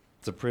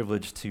It's a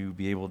privilege to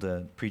be able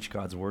to preach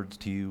God's words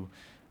to you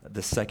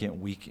the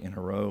second week in a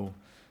row.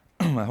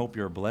 I hope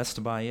you're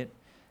blessed by it.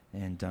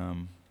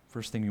 And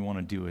first thing we want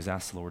to do is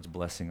ask the Lord's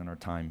blessing on our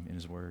time in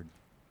His Word.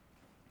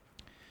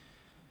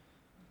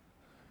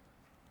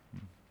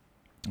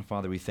 And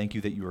Father, we thank you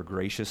that you are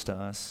gracious to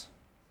us.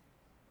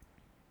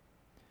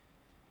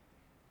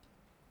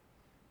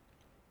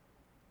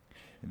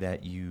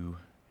 That you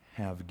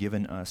have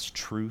given us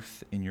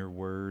truth in your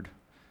Word,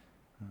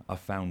 a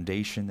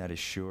foundation that is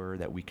sure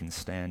that we can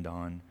stand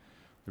on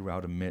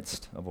throughout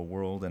amidst of a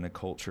world and a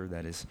culture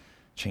that is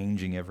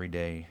changing every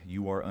day.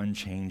 You are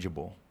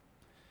unchangeable.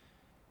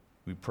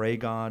 We pray,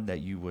 God, that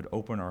you would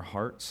open our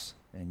hearts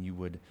and you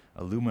would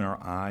illumine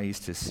our eyes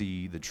to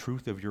see the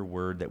truth of your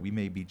word, that we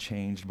may be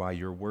changed by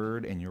your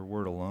word and your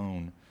word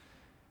alone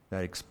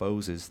that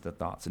exposes the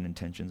thoughts and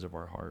intentions of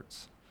our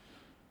hearts.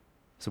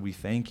 So we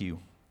thank you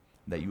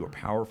that you are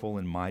powerful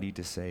and mighty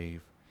to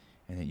save,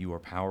 and that you are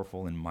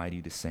powerful and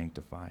mighty to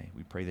sanctify.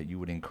 We pray that you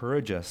would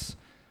encourage us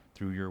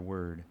through your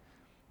word,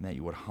 and that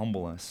you would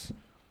humble us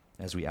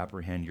as we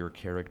apprehend your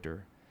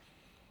character,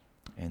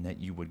 and that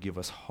you would give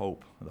us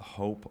hope, the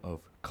hope of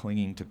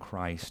clinging to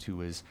Christ,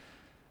 who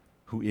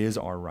is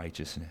our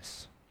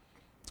righteousness.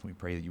 We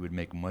pray that you would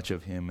make much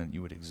of him and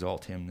you would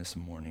exalt him this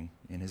morning.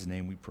 In his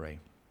name we pray.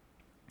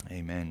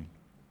 Amen.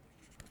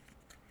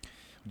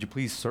 Would you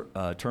please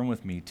turn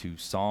with me to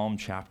Psalm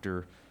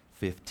chapter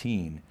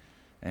 15?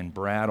 And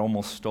Brad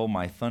almost stole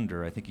my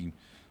thunder. I think he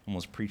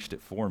almost preached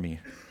it for me.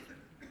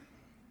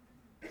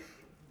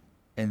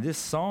 And this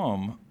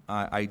psalm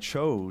I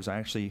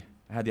actually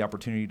had the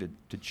opportunity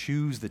to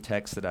choose the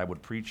text that I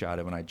would preach out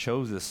of, and I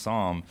chose this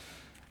psalm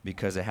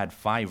because it had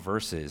 5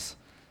 verses.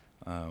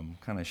 Kind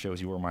of shows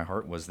you where my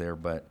heart was there,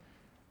 but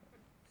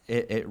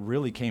it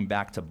really came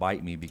back to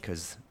bite me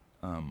because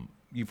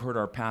you've heard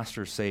our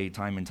pastor say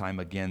time and time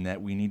again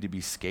that we need to be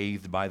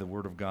scathed by the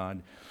word of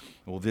God.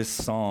 Well, this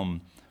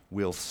psalm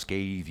will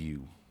scathe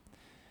you,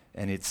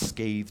 and it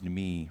scathed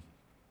me.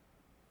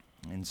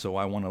 And so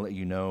I want to let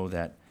you know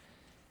that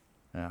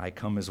I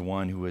come as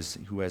one who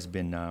has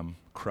been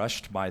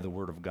crushed by the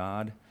word of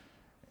God,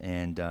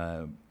 and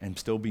am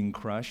still being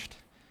crushed.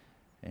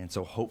 And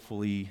so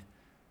hopefully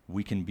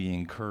we can be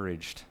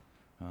encouraged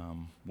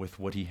with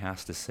what he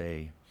has to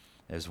say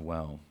as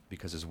well,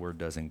 because his word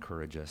does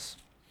encourage us.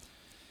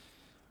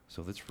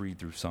 So let's read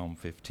through Psalm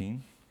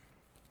 15,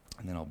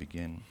 and then I'll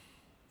begin.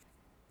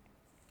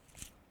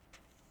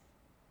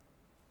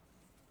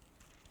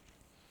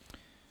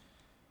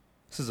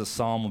 This is a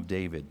psalm of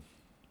David.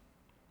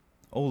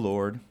 O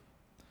Lord,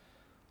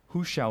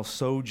 who shall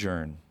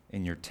sojourn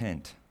in your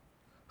tent?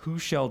 Who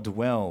shall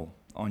dwell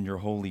on your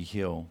holy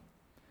hill?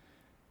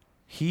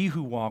 He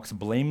who walks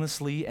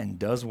blamelessly and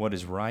does what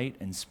is right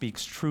and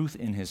speaks truth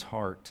in his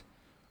heart,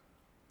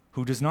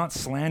 who does not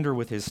slander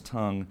with his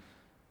tongue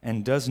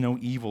and does no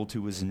evil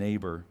to his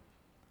neighbor,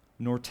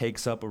 nor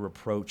takes up a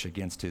reproach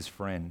against his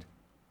friend,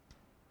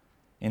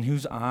 in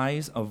whose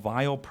eyes a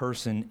vile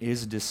person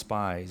is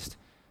despised,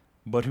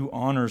 but who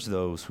honors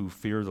those who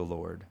fear the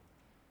Lord,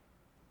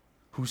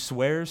 who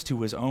swears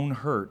to his own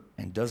hurt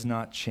and does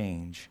not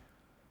change,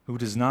 who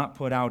does not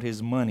put out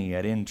his money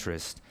at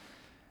interest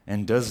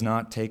and does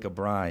not take a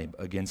bribe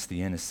against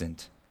the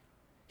innocent.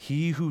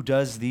 He who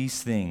does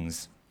these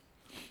things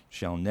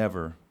shall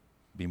never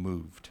be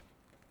moved.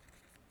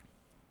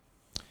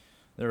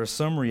 There are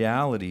some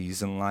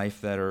realities in life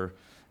that are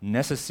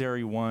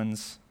necessary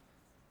ones,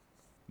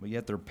 but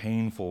yet they're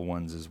painful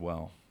ones as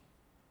well.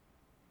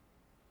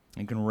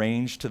 It can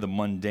range to the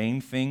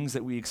mundane things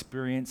that we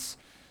experience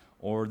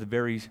or the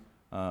very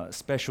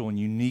special and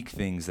unique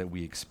things that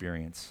we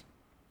experience.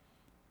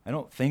 I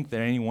don't think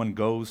that anyone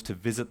goes to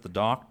visit the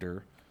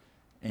doctor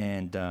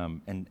and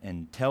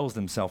tells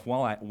themselves,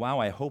 wow,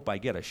 I hope I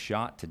get a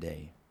shot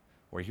today,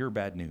 or hear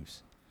bad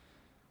news.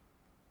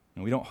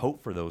 And we don't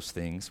hope for those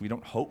things. We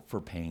don't hope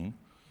for pain.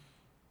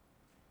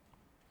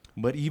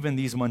 But even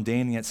these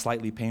mundane yet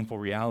slightly painful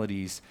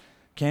realities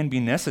can be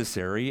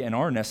necessary and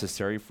are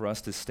necessary for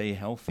us to stay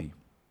healthy.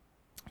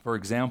 For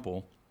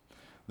example,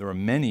 there are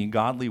many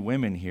godly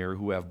women here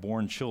who have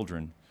born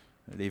children.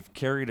 They've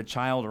carried a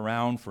child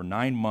around for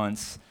 9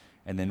 months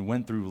and then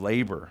went through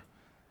labor.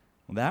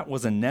 Well, that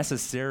was a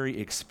necessary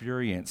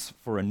experience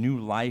for a new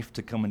life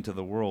to come into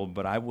the world,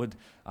 but I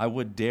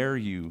would dare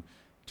you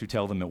to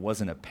tell them it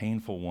wasn't a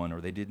painful one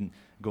or they didn't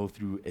go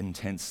through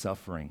intense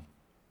suffering.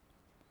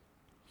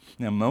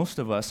 Now, most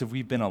of us, if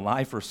we've been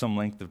alive for some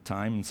length of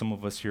time, and some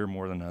of us here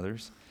more than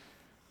others,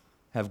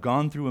 have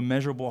gone through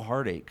immeasurable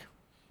heartache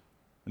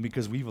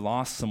because we've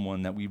lost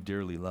someone that we've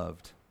dearly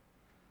loved.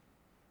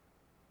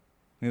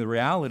 Now, the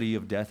reality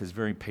of death is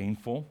very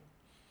painful,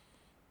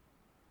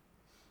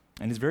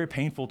 and it's very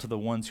painful to the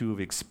ones who have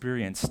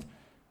experienced,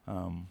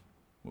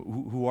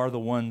 who are the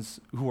ones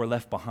who are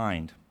left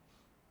behind.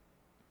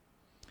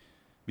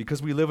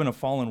 Because we live in a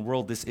fallen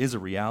world, this is a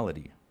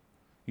reality.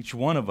 Each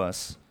one of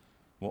us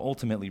will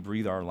ultimately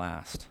breathe our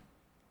last.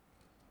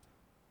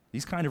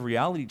 These kind of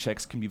reality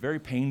checks can be very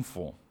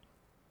painful.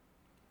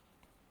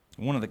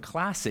 One of the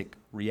classic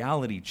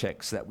reality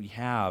checks that we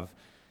have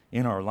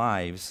in our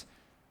lives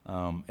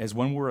as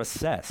when we're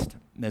assessed,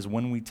 as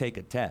when we take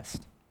a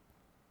test.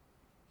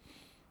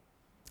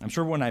 I'm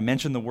sure when I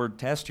mention the word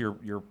test,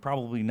 you're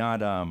probably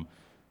not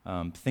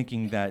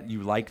thinking that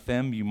you like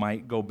them. You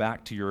might go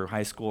back to your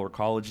high school or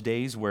college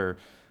days where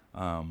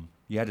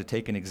you had to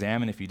take an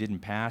exam, and if you didn't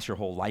pass, your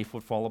whole life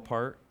would fall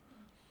apart.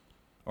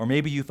 Or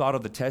maybe you thought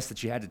of the test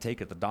that you had to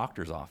take at the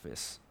doctor's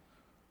office.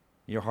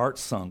 Your heart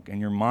sunk and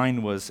your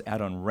mind was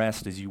at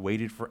unrest as you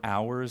waited for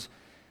hours,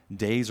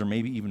 days, or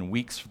maybe even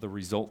weeks for the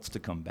results to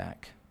come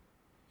back.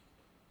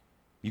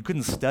 You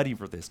couldn't study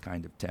for this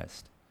kind of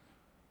test.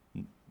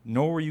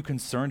 Nor were you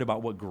concerned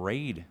about what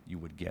grade you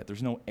would get.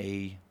 There's no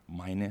A-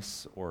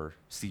 or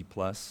C+.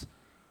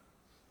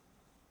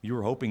 You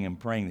were hoping and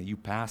praying that you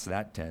passed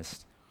that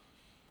test.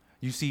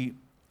 You see,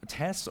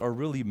 tests are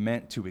really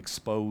meant to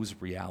expose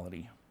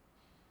reality.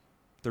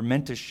 They're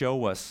meant to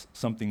show us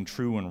something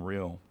true and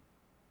real.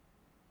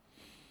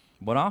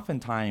 But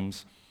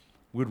oftentimes,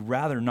 we'd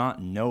rather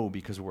not know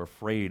because we're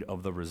afraid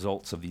of the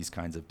results of these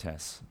kinds of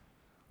tests.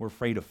 We're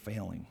afraid of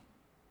failing.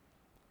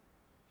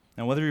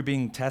 Now, whether you're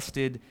being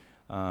tested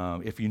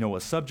if you know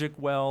a subject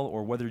well,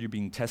 or whether you're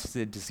being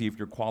tested to see if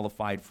you're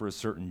qualified for a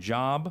certain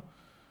job,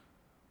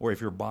 or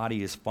if your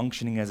body is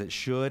functioning as it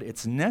should,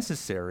 it's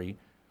necessary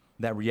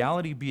that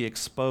reality be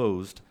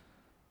exposed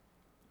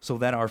so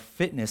that our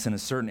fitness in a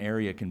certain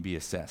area can be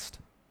assessed.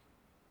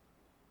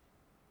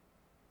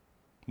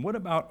 What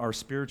about our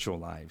spiritual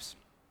lives?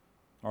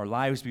 Our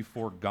lives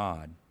before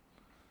God?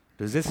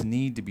 Does this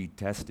need to be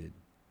tested?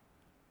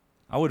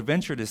 I would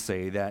venture to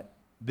say that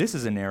this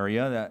is an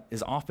area that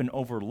is often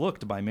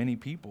overlooked by many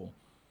people,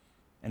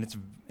 and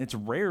it's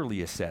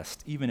rarely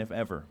assessed, even if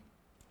ever.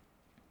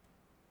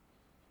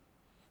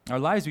 Our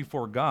lives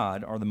before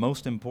God are the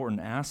most important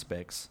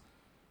aspects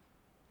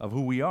of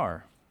who we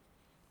are.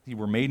 See,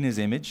 we're made in His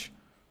image,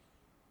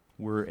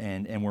 we're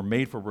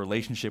made for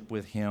relationship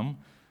with Him,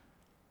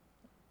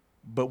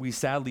 but we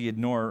sadly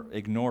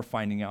ignore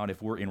finding out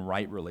if we're in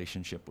right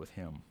relationship with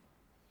Him.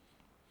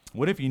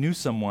 What if you knew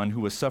someone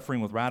who was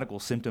suffering with radical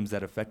symptoms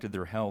that affected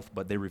their health,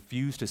 but they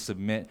refused to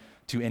submit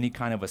to any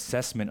kind of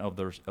assessment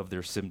of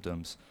their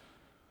symptoms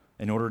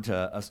in order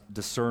to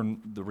discern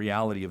the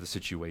reality of the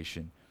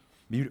situation?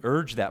 You'd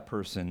urge that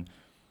person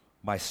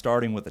by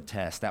starting with a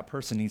test. That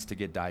person needs to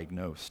get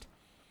diagnosed.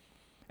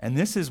 And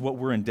this is what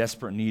we're in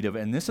desperate need of,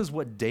 and this is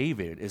what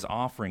David is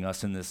offering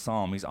us in this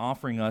psalm. He's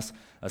offering us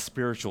a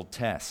spiritual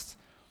test,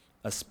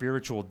 a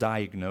spiritual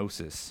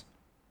diagnosis.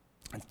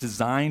 It's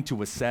designed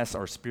to assess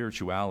our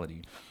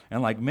spirituality.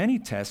 And like many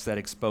tests that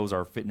expose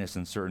our fitness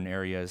in certain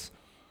areas,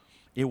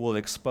 it will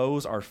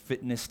expose our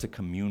fitness to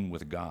commune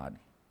with God.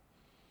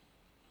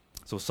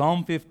 So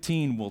Psalm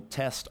 15 will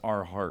test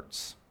our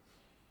hearts.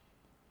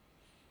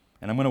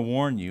 And I'm going to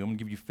warn you, I'm going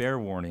to give you fair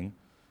warning,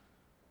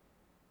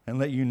 and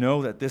let you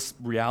know that this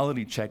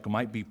reality check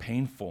might be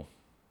painful.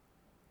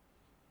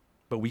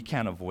 But we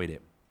can't avoid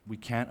it. We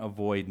can't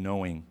avoid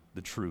knowing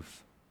the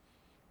truth.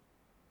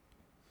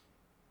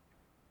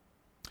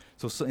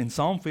 So in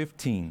Psalm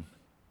 15,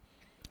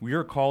 we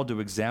are called to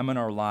examine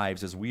our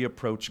lives as we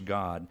approach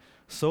God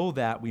so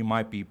that we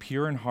might be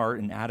pure in heart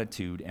and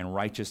attitude and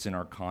righteous in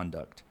our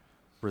conduct,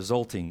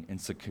 resulting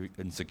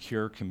in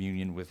secure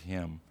communion with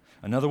Him.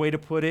 Another way to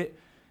put it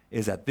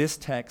is that this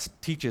text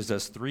teaches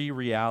us three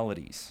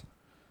realities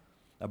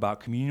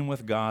about communion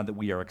with God that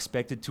we are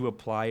expected to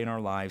apply in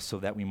our lives so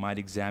that we might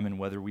examine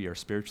whether we are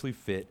spiritually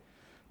fit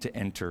to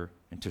enter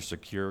into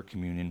secure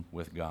communion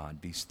with God.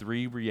 These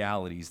three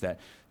realities that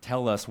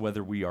tell us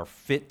whether we are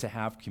fit to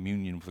have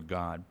communion with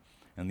God.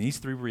 And these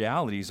three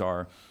realities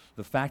are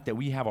the fact that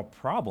we have a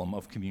problem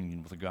of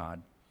communion with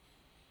God.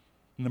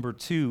 Number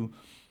two,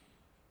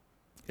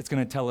 it's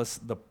going to tell us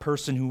the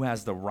person who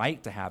has the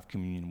right to have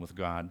communion with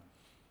God.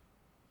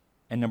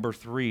 And number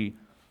three,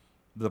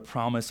 the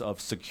promise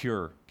of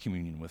secure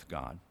communion with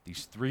God.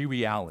 These three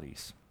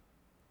realities.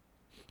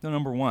 Now,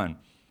 number one,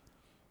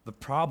 the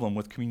problem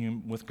with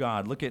communion with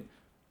God. Look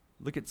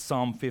at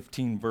Psalm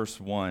 15, verse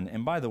 1.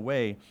 And by the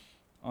way,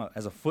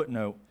 as a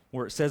footnote,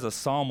 where it says a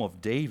Psalm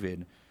of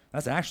David,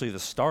 that's actually the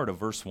start of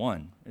verse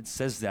 1. It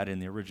says that in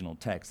the original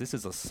text. This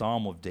is a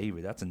Psalm of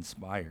David. That's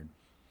inspired.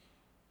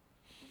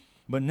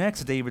 But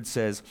next, David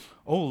says,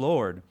 O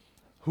Lord,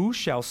 who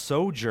shall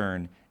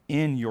sojourn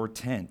in your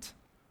tent?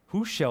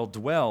 Who shall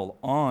dwell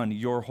on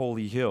your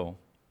holy hill?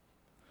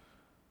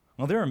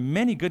 Well, there are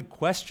many good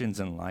questions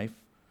in life,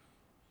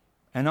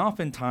 and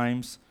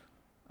oftentimes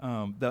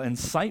the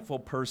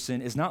insightful person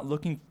is not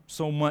looking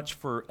so much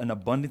for an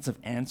abundance of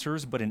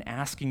answers, but in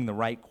asking the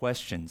right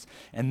questions.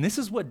 And this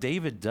is what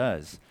David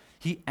does.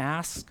 He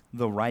asks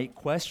the right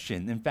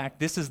question. In fact,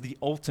 this is the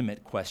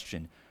ultimate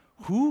question.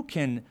 Who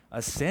can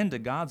ascend to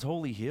God's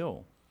holy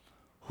hill?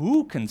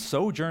 Who can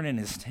sojourn in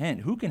His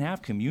tent? Who can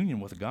have communion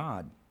with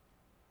God?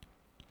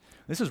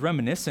 This is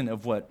reminiscent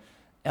of what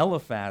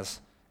Eliphaz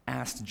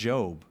asked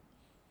Job.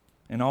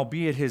 And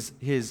albeit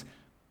his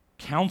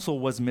counsel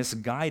was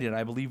misguided,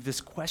 I believe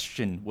this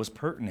question was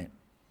pertinent.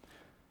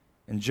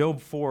 In Job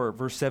 4,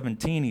 verse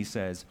 17, he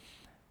says,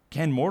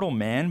 Can mortal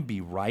man be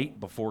right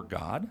before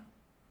God?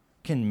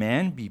 Can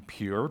man be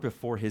pure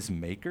before his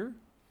Maker?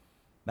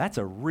 That's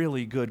a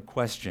really good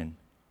question.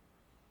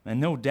 And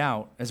no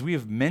doubt, as we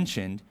have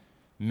mentioned,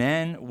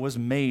 man was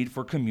made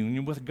for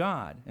communion with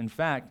God. In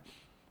fact,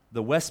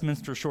 the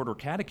Westminster Shorter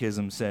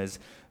Catechism says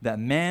that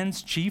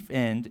man's chief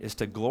end is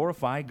to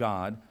glorify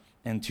God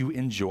and to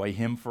enjoy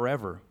him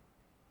forever.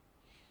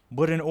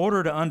 But in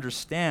order to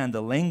understand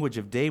the language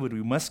of David,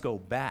 we must go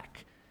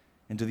back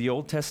into the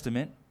Old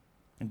Testament,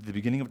 into the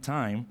beginning of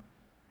time,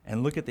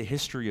 and look at the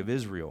history of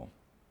Israel.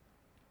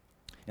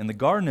 In the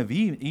Garden of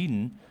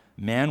Eden,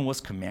 man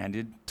was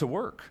commanded to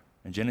work.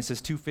 In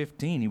Genesis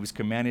 2:15, he was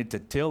commanded to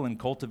till and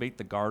cultivate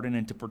the garden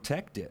and to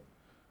protect it.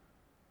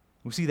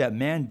 We see that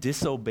man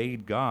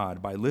disobeyed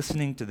God by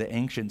listening to the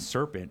ancient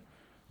serpent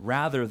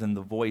rather than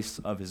the voice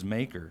of his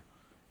Maker.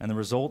 And the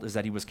result is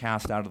that he was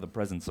cast out of the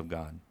presence of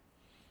God.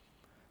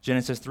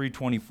 Genesis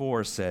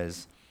 3:24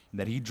 says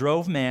that he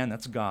drove man,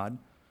 that's God,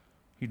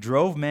 he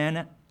drove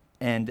man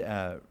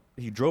and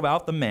he drove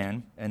out the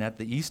man, and at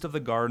the east of the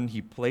garden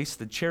he placed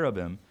the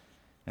cherubim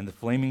and the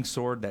flaming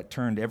sword that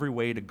turned every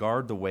way to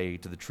guard the way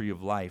to the tree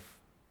of life.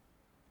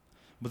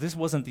 But this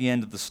wasn't the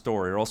end of the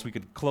story, or else we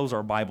could close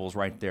our Bibles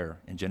right there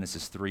in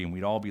Genesis 3 and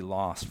we'd all be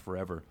lost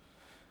forever.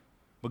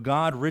 But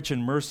God, rich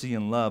in mercy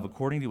and love,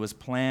 according to his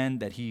plan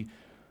that he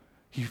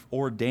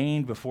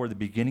ordained before the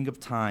beginning of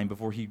time,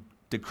 before he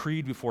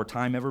decreed before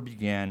time ever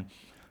began,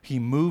 he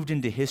moved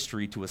into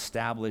history to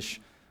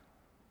establish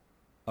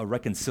a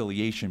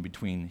reconciliation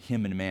between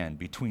him and man,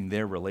 between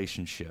their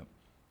relationship,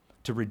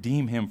 to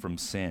redeem him from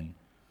sin.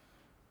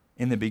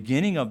 In the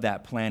beginning of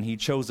that plan, he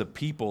chose a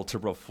people to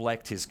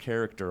reflect his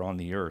character on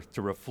the earth,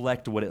 to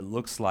reflect what it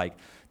looks like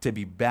to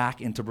be back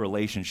into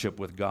relationship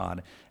with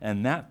God.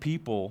 And that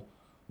people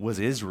was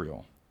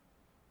Israel.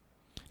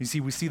 You see,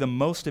 we see the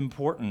most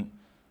important,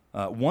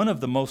 one of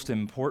the most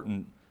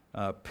important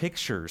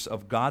pictures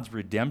of God's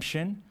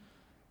redemption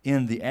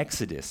in the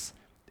Exodus,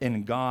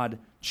 in God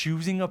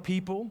choosing a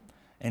people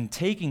and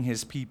taking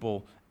his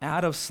people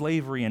out of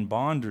slavery and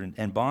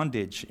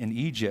bondage in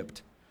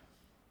Egypt,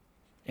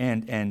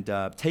 and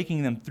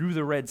taking them through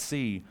the Red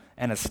Sea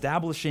and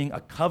establishing a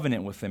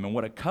covenant with them. And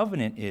what a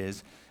covenant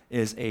is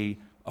a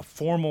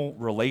formal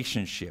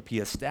relationship. He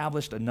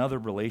established another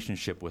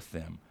relationship with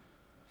them.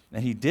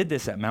 And he did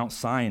this at Mount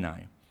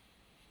Sinai.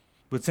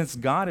 But since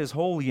God is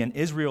holy and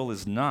Israel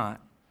is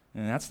not,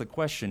 and that's the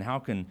question, how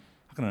can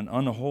an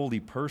unholy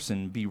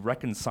person be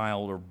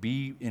reconciled or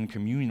be in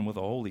communion with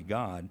a holy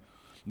God?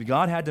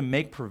 God had to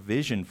make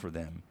provision for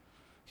them.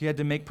 He had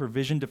to make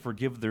provision to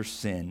forgive their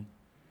sin,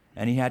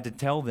 and he had to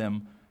tell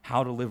them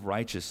how to live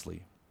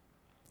righteously.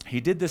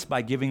 He did this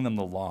by giving them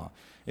the law.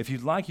 If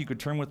you'd like, you could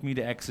turn with me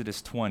to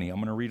Exodus 20. I'm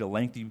going to read a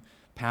lengthy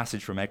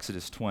passage from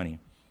Exodus 20.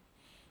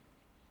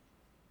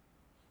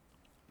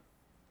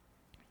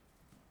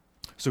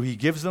 So he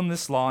gives them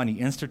this law, and he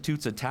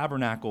institutes a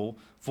tabernacle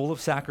full of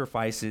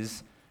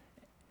sacrifices,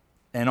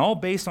 and all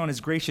based on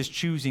his gracious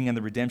choosing and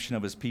the redemption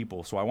of his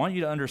people. So I want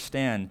you to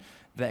understand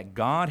that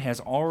God has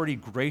already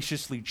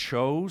graciously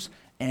chose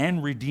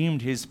and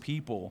redeemed his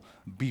people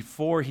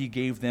before he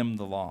gave them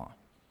the law.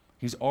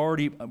 He's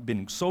already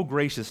been so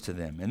gracious to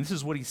them. And this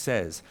is what he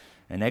says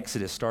in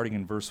Exodus, starting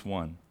in verse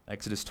 1,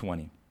 Exodus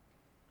 20.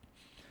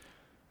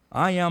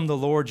 I am the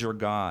Lord your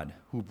God,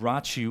 who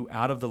brought you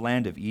out of the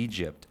land of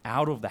Egypt,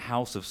 out of the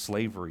house of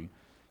slavery.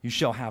 You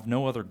shall have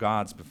no other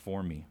gods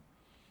before me.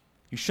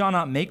 You shall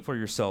not make for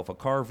yourself a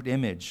carved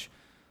image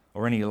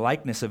or any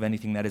likeness of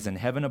anything that is in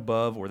heaven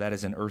above, or that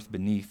is in earth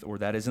beneath, or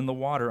that is in the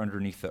water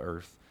underneath the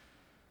earth.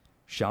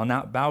 Shall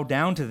not bow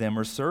down to them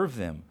or serve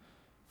them.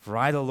 For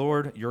I, the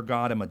Lord your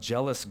God, am a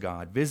jealous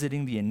God,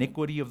 visiting the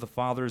iniquity of the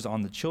fathers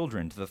on the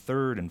children to the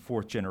third and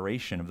fourth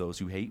generation of those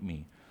who hate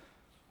me,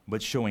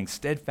 but showing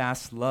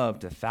steadfast love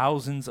to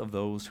thousands of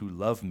those who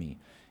love me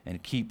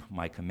and keep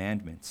my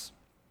commandments.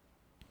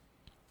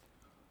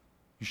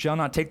 You shall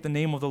not take the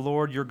name of the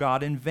Lord your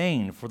God in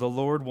vain, for the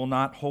Lord will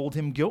not hold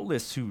him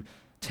guiltless who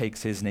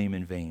takes his name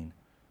in vain.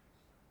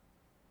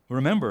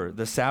 Remember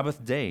the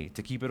Sabbath day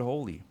to keep it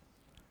holy.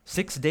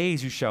 6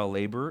 days you shall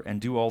labor and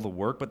do all the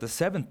work, but the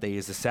seventh day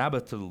is the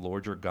Sabbath to the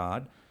Lord your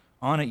God.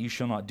 On it you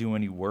shall not do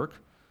any work,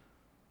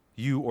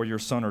 you or your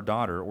son or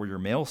daughter, or your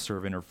male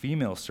servant or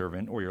female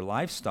servant, or your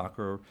livestock,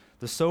 or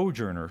the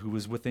sojourner who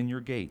is within your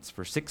gates.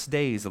 For 6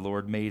 days the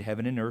Lord made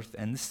heaven and earth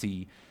and the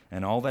sea,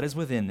 and all that is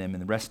within them,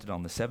 and rested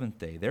on the seventh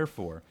day.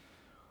 Therefore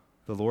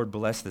the Lord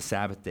blessed the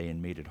Sabbath day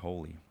and made it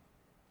holy.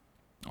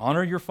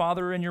 Honor your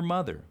father and your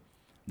mother,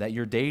 that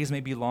your days may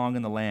be long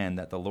in the land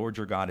that the Lord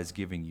your God is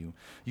giving you.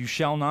 You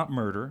shall not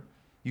murder.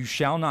 You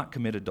shall not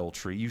commit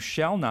adultery. You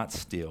shall not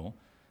steal.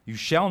 You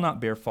shall not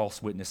bear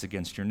false witness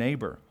against your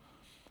neighbor.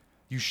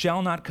 You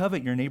shall not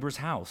covet your neighbor's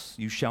house.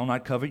 You shall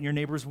not covet your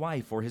neighbor's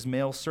wife, or his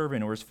male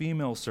servant, or his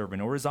female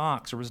servant, or his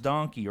ox, or his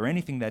donkey, or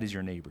anything that is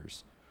your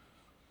neighbor's.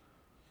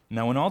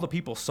 Now when all the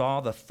people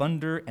saw the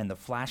thunder and the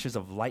flashes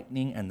of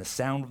lightning and the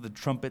sound of the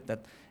trumpet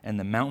and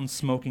the mountain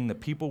smoking, the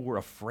people were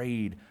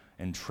afraid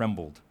and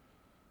trembled.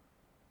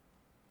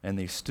 And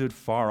they stood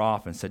far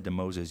off and said to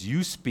Moses,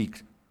 You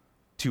speak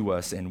to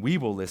us, and we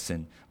will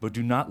listen. But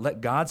do not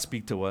let God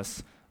speak to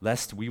us,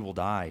 lest we will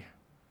die."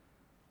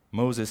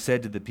 Moses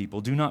said to the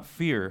people, "Do not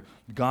fear.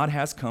 God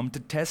has come to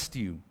test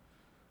you,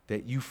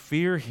 that you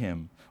fear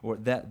him, or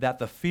that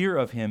the fear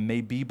of him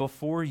may be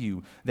before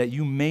you, that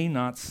you may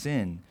not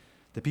sin."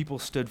 The people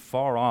stood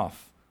far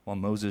off while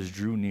Moses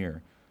drew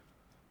near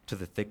to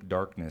the thick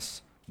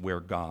darkness where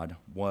God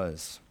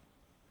was.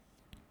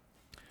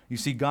 You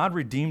see, God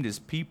redeemed his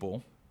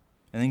people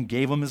and then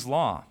gave them his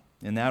law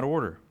in that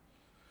order,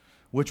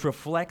 which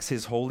reflects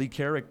his holy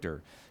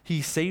character.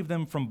 He saved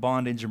them from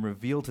bondage and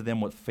revealed to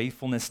them what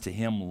faithfulness to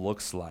him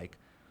looks like,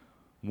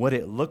 what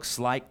it looks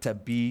like to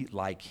be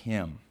like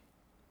him.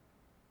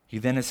 He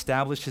then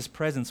established his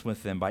presence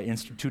with them by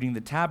instituting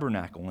the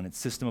tabernacle and its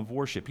system of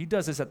worship. He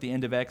does this at the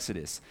end of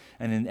Exodus.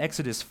 And in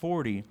Exodus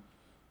 40,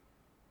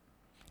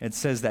 it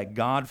says that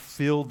God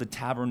filled the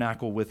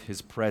tabernacle with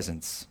his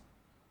presence.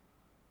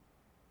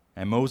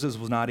 And Moses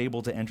was not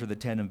able to enter the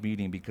tent of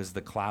meeting because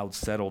the cloud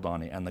settled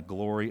on it and the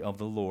glory of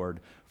the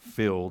Lord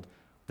filled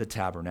the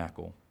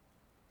tabernacle.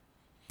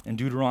 In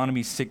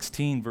Deuteronomy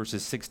 16,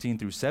 verses 16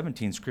 through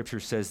 17, Scripture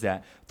says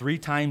that 3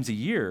 times a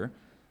year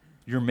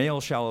your male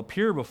shall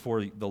appear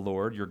before the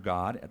Lord your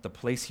God at the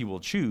place he will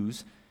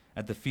choose,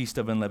 at the Feast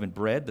of Unleavened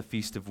Bread, the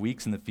Feast of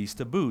Weeks, and the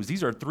Feast of Booths.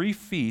 These are 3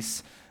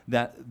 feasts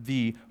that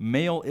the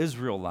male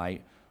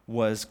Israelite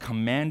was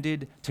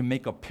commanded to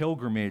make a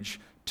pilgrimage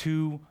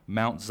to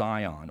Mount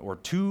Zion, or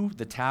to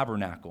the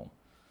tabernacle.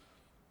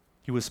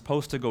 He was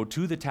supposed to go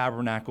to the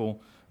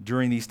tabernacle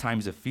during these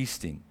times of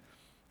feasting.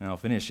 And I'll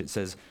finish. It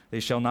says, "They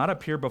shall not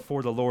appear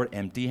before the Lord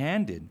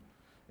empty-handed.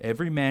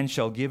 Every man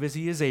shall give as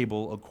he is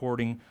able,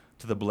 according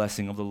to the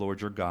blessing of the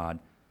Lord your God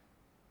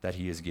that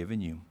he has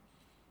given you."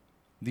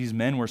 These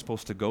men were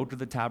supposed to go to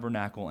the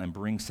tabernacle and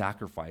bring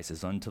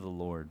sacrifices unto the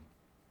Lord.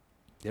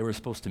 They were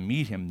supposed to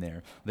meet him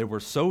there. They were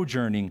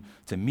sojourning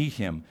to meet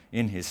him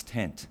in his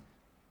tent.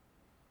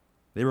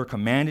 They were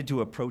commanded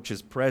to approach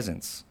his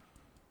presence.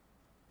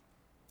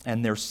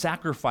 And their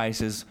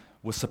sacrifices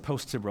was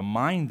supposed to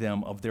remind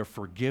them of their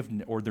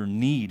forgiveness, or their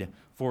need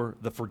for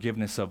the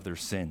forgiveness of their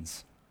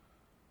sins.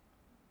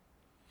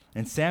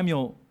 In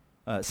 2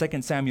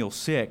 Samuel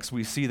 6,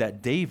 we see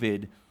that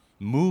David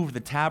moved the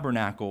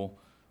tabernacle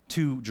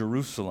to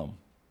Jerusalem.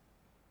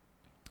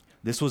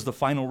 This was the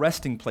final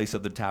resting place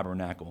of the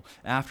tabernacle.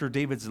 After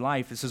David's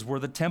life, this is where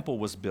the temple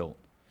was built.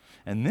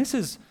 And this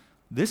is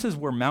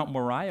where Mount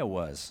Moriah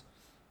was,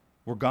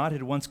 where God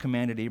had once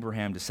commanded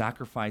Abraham to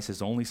sacrifice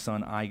his only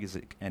son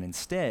Isaac, and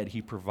instead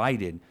he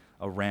provided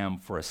a ram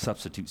for a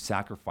substitute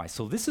sacrifice.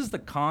 So this is the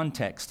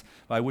context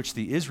by which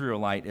the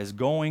Israelite is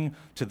going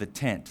to the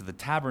tent, to the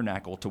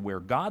tabernacle, to where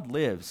God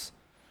lives.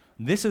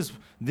 This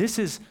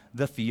is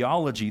the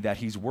theology that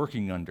he's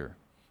working under.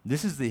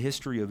 This is the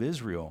history of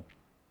Israel.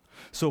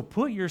 So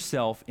put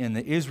yourself in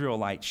the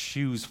Israelite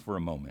shoes for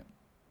a moment.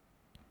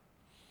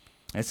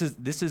 This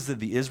is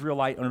the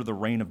Israelite under the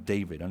reign of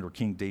David, under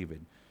King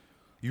David.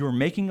 You are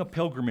making a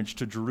pilgrimage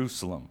to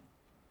Jerusalem.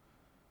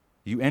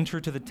 You enter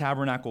to the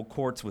tabernacle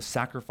courts with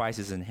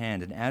sacrifices in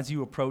hand, and as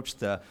you approach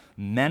the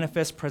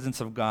manifest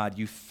presence of God,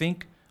 you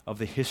think of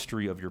the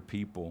history of your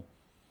people.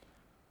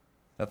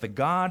 That the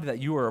God that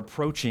you are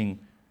approaching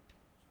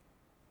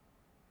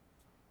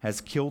has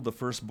killed the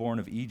firstborn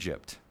of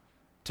Egypt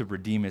to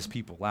redeem his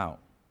people out.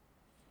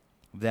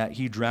 That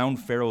he drowned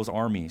Pharaoh's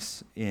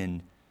armies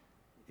in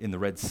the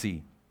Red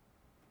Sea.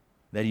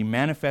 That he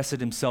manifested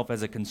himself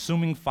as a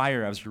consuming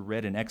fire, as you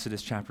read in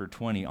Exodus chapter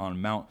 20,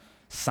 on Mount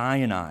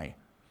Sinai.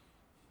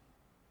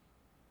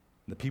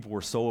 The people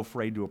were so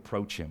afraid to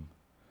approach him.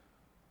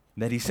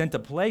 That he sent a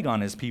plague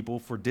on his people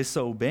for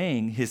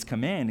disobeying his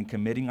command and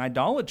committing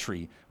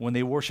idolatry when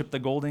they worshiped the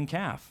golden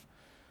calf.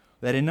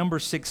 That in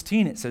Numbers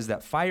 16 it says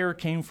that fire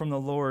came from the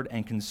Lord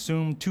and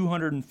consumed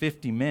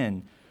 250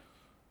 men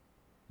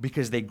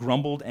because they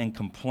grumbled and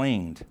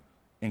complained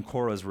in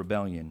Korah's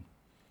rebellion.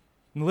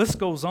 And the list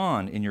goes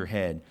on in your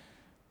head.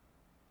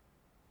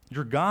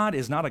 Your God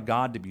is not a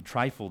God to be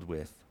trifled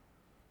with.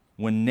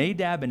 When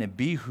Nadab and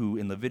Abihu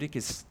in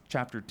Leviticus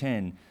chapter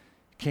 10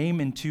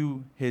 came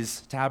into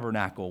his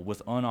tabernacle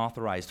with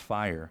unauthorized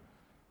fire,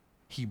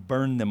 he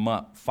burned them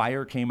up.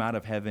 Fire came out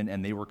of heaven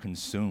and they were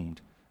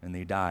consumed and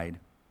they died.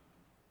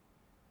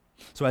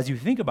 So as you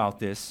think about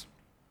this,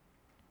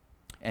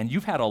 and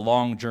you've had a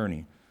long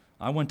journey.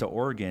 I went to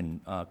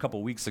Oregon a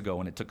couple weeks ago,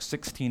 and it took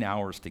 16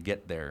 hours to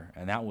get there,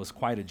 and that was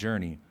quite a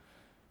journey.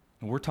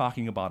 And we're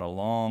talking about a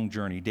long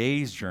journey,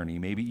 days' journey,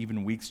 maybe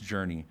even weeks'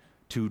 journey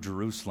to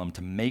Jerusalem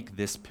to make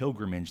this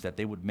pilgrimage that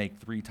they would make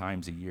 3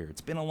 times a year.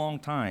 It's been a long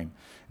time,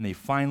 and they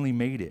finally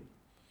made it.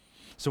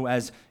 So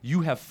as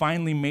you have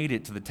finally made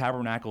it to the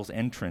tabernacle's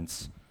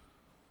entrance,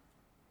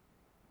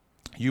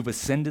 you've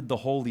ascended the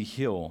holy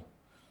hill.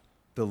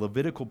 The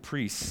Levitical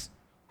priests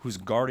who's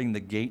guarding the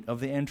gate of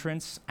the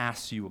entrance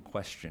asks you a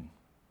question.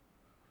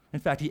 In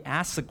fact, he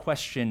asks a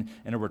question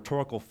in a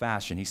rhetorical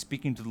fashion. He's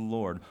speaking to the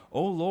Lord.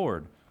 "O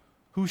Lord,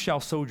 who shall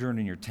sojourn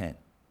in your tent?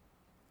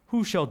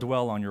 Who shall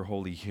dwell on your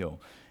holy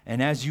hill?"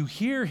 And as you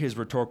hear his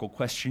rhetorical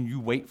question, you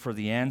wait for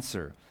the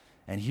answer.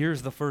 And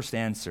here's the first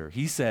answer.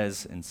 He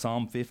says in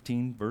Psalm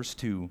 15, verse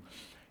 2,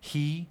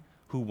 he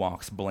who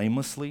walks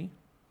blamelessly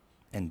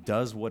and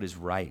does what is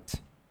right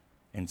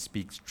and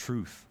speaks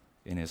truth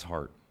in his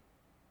heart.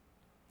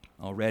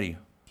 Already,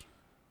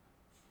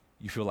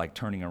 you feel like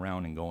turning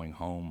around and going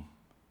home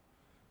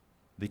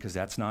because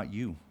that's not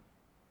you.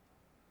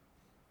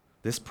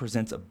 This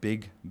presents a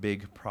big,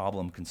 big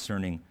problem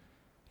concerning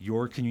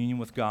your communion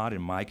with God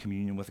and my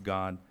communion with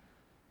God.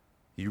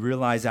 You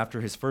realize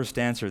after his first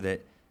answer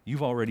that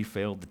you've already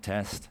failed the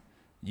test.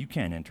 You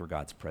can't enter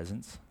God's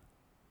presence.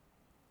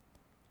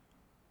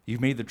 You've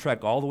made the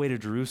trek all the way to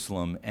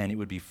Jerusalem, and it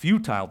would be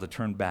futile to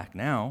turn back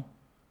now,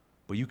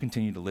 but you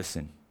continue to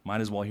listen. Might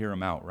as well hear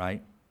him out,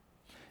 right?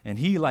 And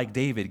he, like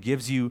David,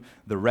 gives you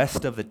the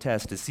rest of the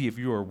test to see if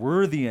you are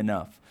worthy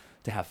enough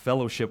to have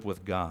fellowship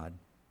with God.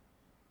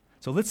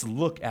 So let's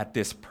look at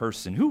this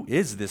person. Who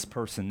is this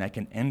person that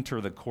can enter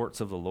the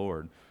courts of the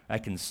Lord,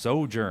 that can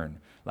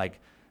sojourn, like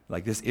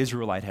this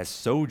Israelite has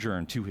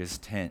sojourned to his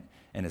tent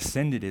and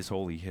ascended his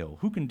holy hill?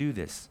 Who can do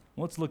this?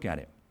 Well, let's look at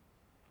it.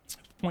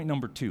 Point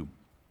number 2.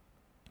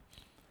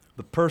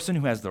 The person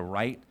who has the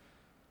right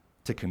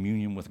to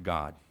communion with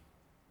God.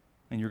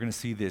 And you're going to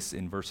see this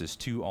in verses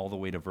 2 all the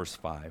way to verse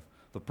 5.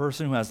 The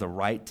person who has the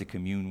right to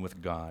commune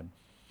with God.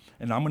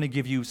 And I'm going to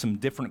give you some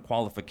different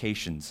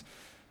qualifications,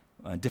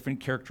 different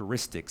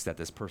characteristics that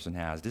this person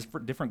has,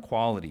 different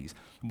qualities.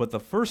 But the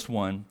first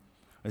one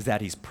is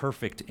that he's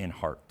perfect in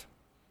heart.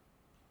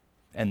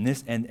 And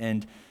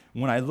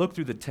when I look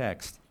through the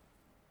text,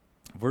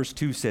 verse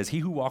 2 says, he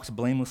who walks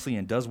blamelessly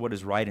and does what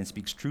is right and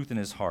speaks truth in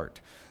his heart.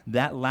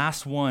 That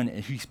last one,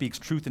 he speaks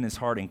truth in his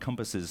heart,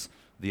 encompasses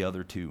the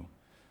other two.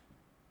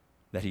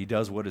 That he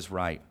does what is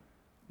right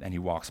and he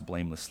walks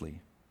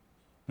blamelessly.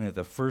 And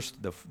the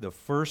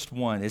first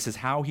one, this is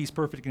how he's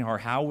perfect in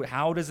heart.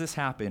 How does this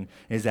happen?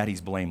 Is that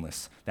he's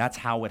blameless. That's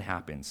how it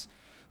happens.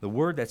 The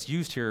word that's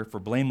used here for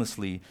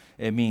blamelessly,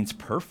 it means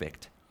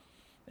perfect.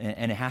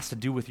 And it has to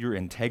do with your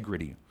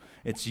integrity.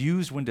 It's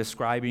used when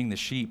describing the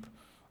sheep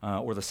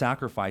or the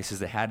sacrifices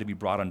that had to be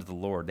brought unto the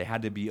Lord. They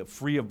had to be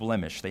free of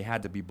blemish. They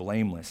had to be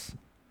blameless.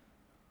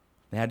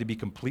 They had to be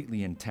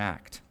completely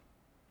intact.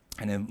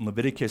 And in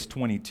Leviticus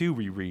 22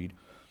 we read,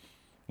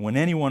 when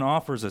anyone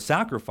offers a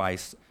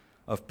sacrifice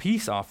of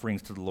peace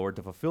offerings to the Lord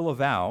to fulfill a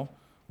vow,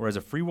 or as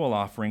a freewill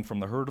offering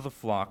from the herd of the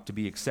flock to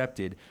be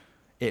accepted,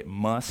 it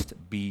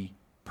must be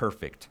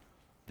perfect.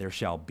 There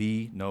shall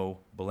be no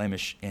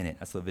blemish in it.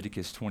 That's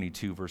Leviticus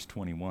 22, verse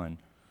 21.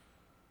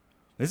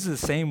 This is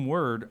the same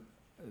word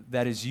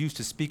that is used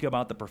to speak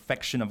about the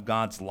perfection of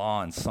God's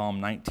law in Psalm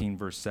 19,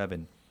 verse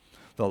 7.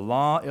 The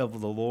law of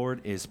the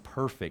Lord is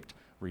perfect,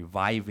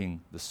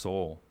 reviving the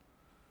soul.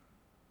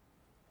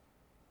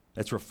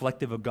 That's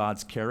reflective of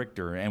God's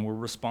character, and we're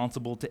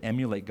responsible to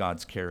emulate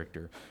God's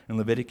character. In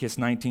Leviticus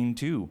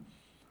 19:2,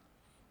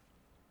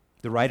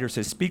 the writer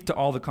says, speak to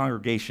all the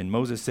congregation.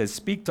 Moses says,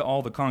 speak to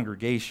all the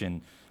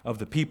congregation of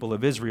the people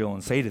of Israel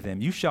and say to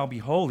them, you shall be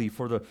holy,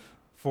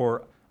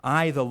 for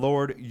I, the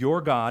Lord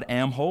your God,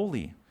 am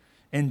holy.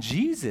 And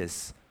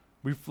Jesus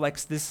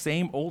reflects this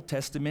same Old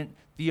Testament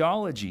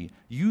theology.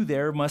 You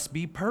there must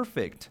be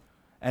perfect,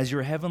 as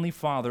your heavenly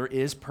Father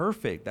is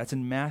perfect. That's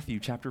in Matthew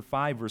chapter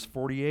 5, verse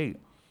 48.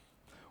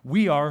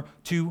 We are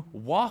to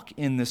walk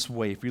in this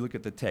way, if you look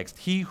at the text.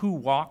 He who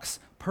walks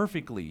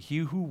perfectly, he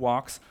who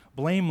walks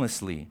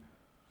blamelessly.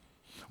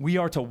 We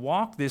are to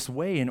walk this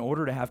way in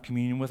order to have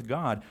communion with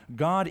God.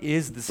 God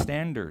is the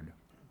standard.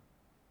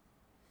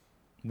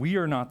 We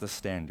are not the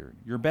standard.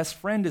 Your best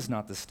friend is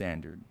not the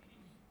standard.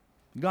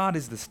 God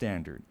is the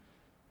standard.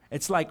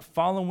 It's like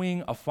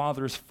following a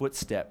father's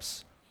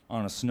footsteps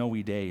on a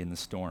snowy day in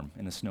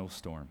a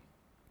snowstorm.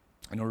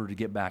 In order to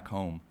get back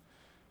home,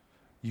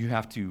 you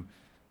have to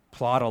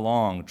plod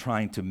along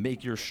trying to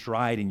make your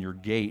stride and your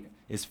gait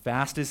as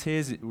fast as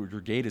his, or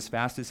your gait as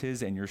fast as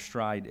his, and your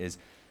stride as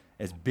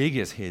big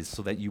as his,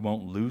 so that you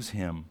won't lose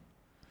him.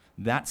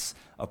 That's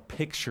a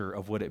picture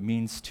of what it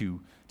means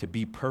to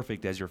be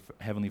perfect as your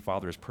heavenly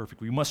Father is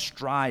perfect. We must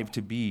strive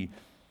to be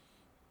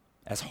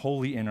as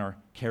holy in our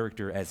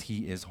character as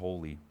he is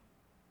holy.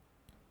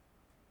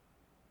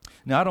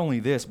 Not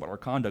only this, but our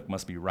conduct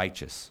must be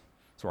righteous.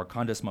 So our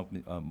conduct,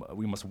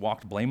 we must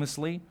walk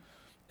blamelessly,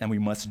 and we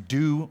must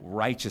do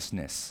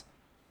righteousness,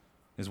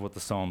 is what the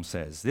psalm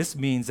says. This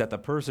means that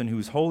this person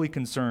is wholly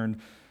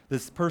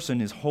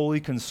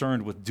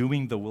concerned with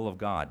doing the will of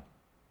God.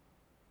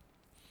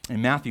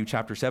 In Matthew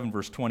chapter 7,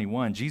 verse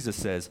 21, Jesus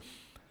says,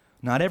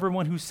 not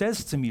everyone who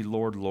says to me,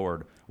 Lord,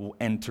 Lord, will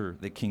enter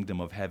the kingdom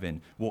of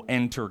heaven, will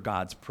enter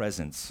God's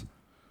presence,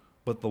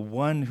 but the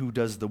one who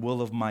does the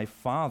will of my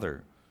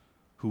Father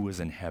who is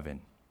in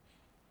heaven.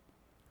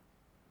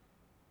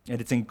 And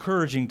it's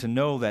encouraging to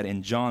know that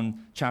in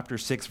John chapter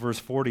 6, verse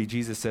 40,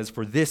 Jesus says,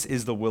 for this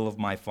is the will of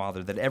my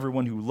Father, that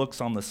everyone who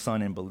looks on the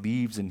Son and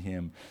believes in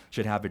him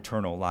should have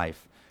eternal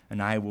life,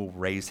 and I will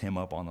raise him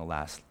up on the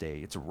last day.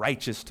 It's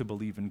righteous to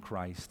believe in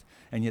Christ,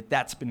 and yet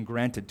that's been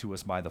granted to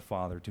us by the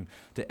Father,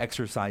 to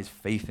exercise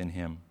faith in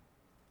him.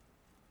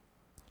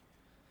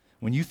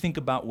 When you think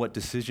about what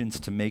decisions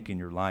to make in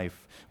your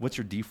life, what's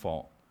your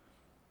default?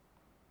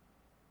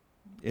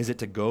 Is it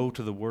to go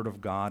to the Word of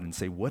God and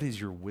say, what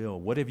is your will?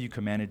 What have you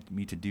commanded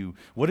me to do?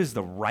 What is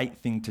the right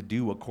thing to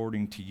do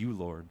according to you,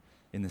 Lord,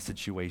 in the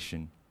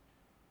situation?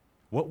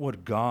 What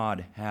would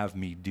God have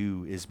me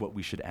do is what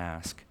we should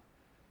ask.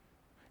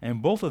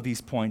 And both of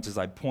these points, as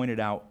I pointed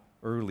out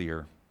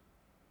earlier,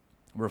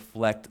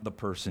 reflect the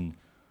person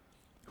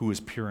who is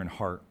pure in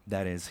heart.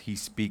 That is, he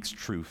speaks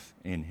truth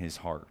in his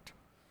heart.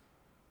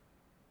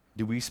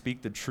 Do we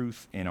speak the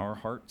truth in our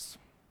hearts?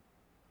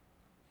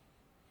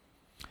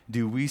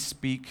 Do we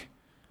speak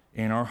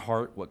in our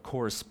heart what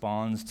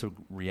corresponds to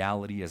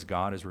reality as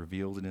God has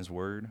revealed in his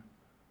word?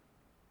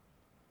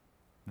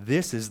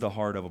 This is the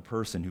heart of a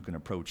person who can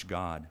approach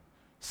God,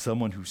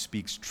 someone who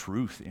speaks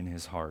truth in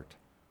his heart.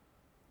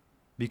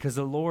 Because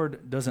the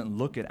Lord doesn't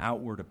look at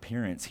outward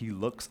appearance, he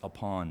looks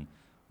upon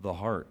the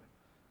heart.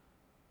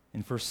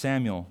 In 1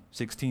 Samuel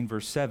 16,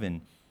 verse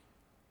 7,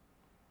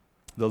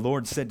 the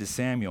Lord said to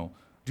Samuel,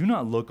 do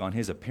not look on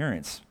his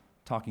appearance,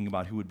 talking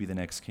about who would be the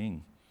next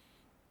king.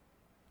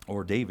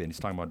 Or David, he's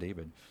talking about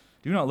David.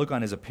 Do not look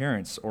on his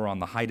appearance or on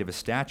the height of his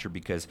stature,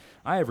 because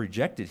I have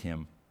rejected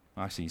him.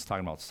 Actually, he's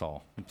talking about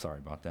Saul. I'm sorry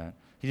about that.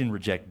 He didn't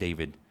reject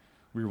David.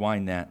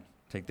 Rewind that.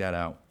 Take that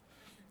out.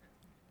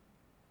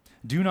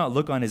 Do not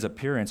look on his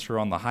appearance or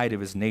on the height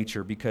of his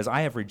nature, because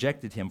I have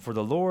rejected him. For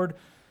the Lord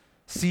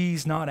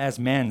sees not as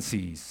man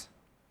sees.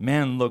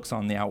 Man looks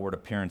on the outward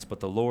appearance, but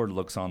the Lord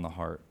looks on the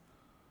heart.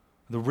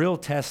 The real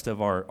test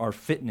of our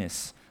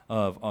fitness,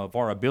 of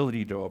our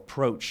ability to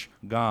approach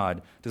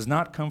God, does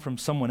not come from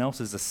someone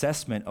else's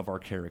assessment of our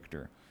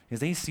character, because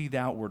they see the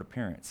outward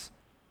appearance.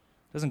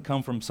 It doesn't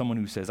come from someone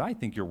who says, I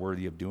think you're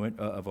worthy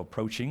of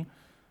approaching.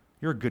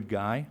 You're a good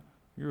guy.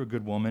 You're a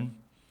good woman.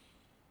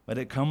 But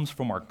it comes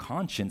from our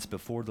conscience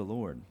before the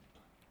Lord.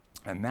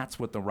 And that's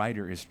what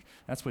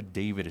that's what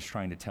David is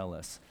trying to tell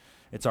us.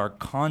 It's our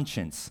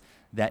conscience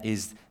that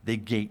is the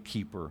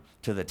gatekeeper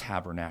to the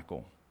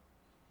tabernacle.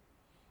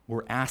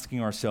 We're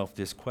asking ourselves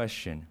this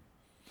question.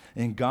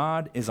 And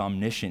God is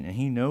omniscient, and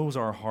he knows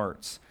our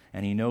hearts,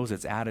 and he knows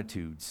its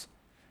attitudes.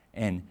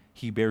 And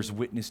he bears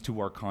witness to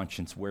our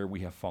conscience where we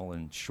have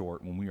fallen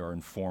short when we are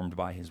informed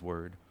by his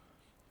word.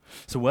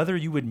 So whether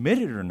you admit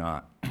it or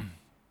not,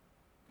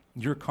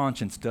 your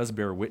conscience does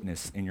bear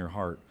witness in your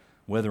heart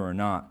whether or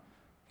not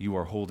you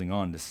are holding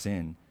on to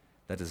sin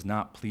that does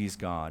not please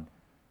God.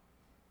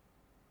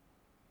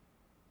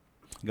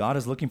 God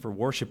is looking for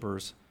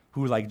worshipers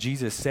who, like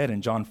Jesus said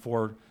in John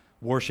 4,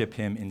 worship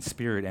him in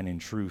spirit and in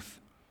truth.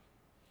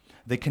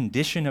 The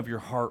condition of your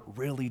heart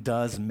really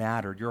does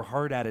matter. Your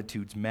heart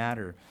attitudes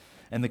matter.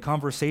 And the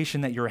conversation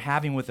that you're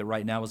having with it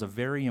right now is a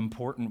very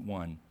important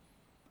one.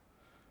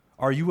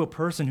 Are you a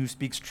person who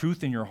speaks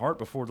truth in your heart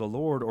before the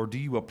Lord, or do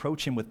you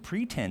approach him with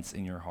pretense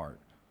in your heart?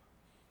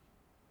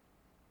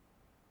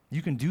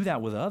 You can do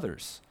that with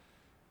others,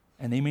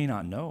 and they may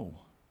not know,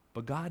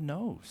 but God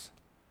knows.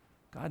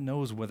 God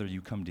knows whether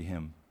you come to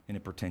him in a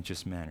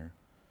pretentious manner.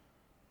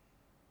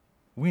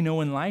 We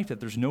know in life that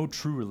there's no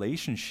true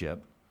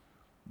relationship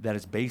that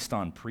is based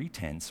on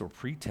pretense or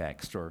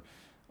pretext or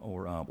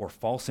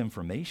false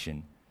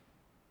information.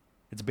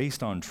 It's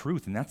based on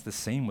truth, and that's the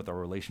same with our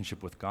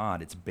relationship with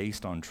God. It's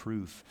based on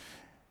truth.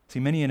 See,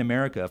 many in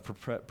America have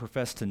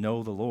professed to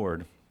know the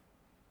Lord,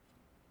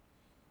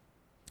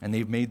 and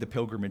they've made the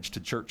pilgrimage to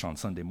church on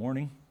Sunday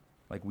morning,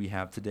 like we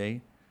have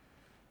today,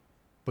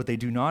 but they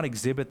do not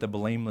exhibit the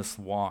blameless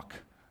walk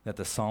that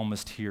the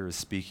psalmist here is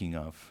speaking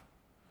of.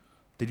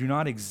 They do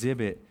not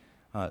exhibit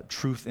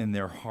truth in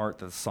their heart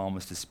that the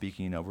psalmist is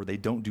speaking of, or they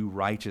don't do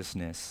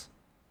righteousness.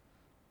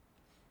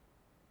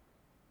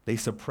 They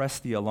suppress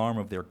the alarm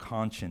of their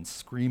conscience,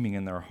 screaming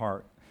in their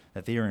heart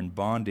that they are in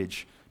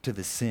bondage to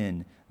the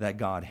sin that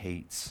God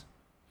hates.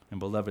 And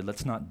beloved,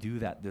 let's not do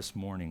that this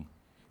morning.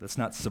 Let's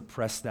not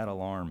suppress that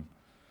alarm.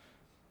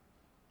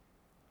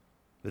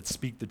 Let's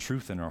speak the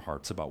truth in our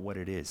hearts about what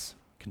it is.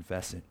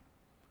 Confess it.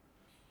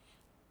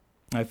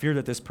 I fear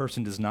that this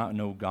person does not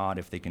know God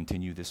if they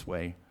continue this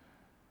way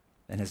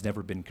and has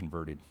never been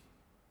converted.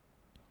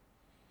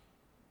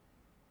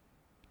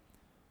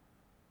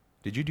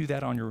 Did you do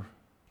that on your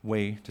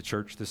way to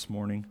church this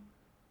morning?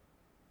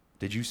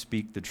 Did you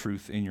speak the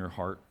truth in your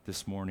heart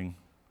this morning?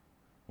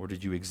 Or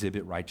did you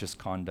exhibit righteous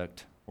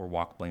conduct or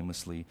walk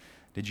blamelessly?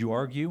 Did you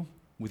argue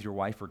with your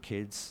wife or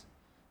kids?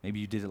 Maybe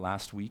you did it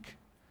last week.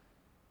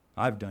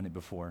 I've done it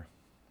before.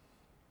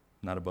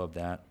 Not above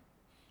that.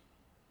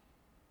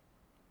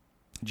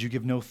 Did you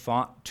give no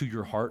thought to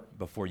your heart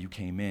before you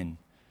came in?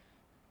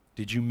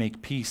 Did you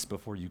make peace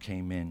before you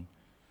came in?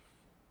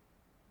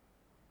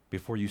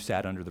 Before you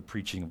sat under the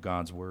preaching of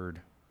God's word?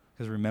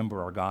 Because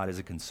remember, our God is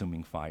a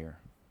consuming fire.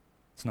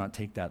 Let's not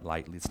take that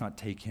lightly. Let's not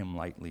take him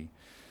lightly.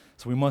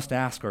 So we must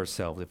ask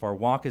ourselves if our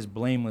walk is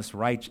blameless,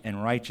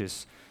 and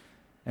righteous,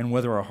 and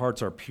whether our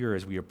hearts are pure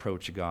as we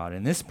approach God.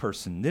 And this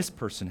person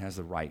has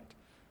the right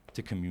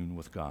to commune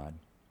with God.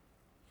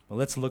 Well,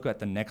 let's look at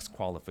the next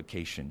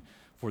qualification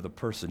for the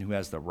person who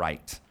has the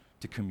right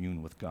to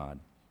commune with God.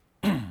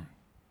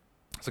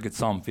 Let's look at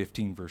Psalm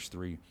 15, verse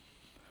 3.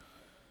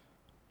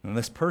 And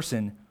this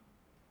person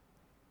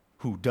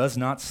who does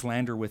not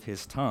slander with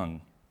his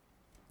tongue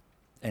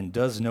and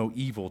does no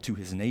evil to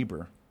his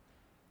neighbor,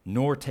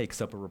 nor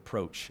takes up a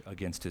reproach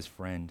against his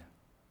friend.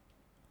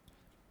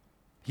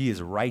 He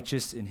is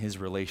righteous in his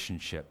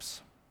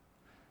relationships.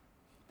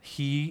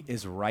 He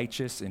is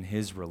righteous in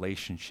his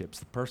relationships.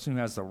 The person who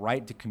has the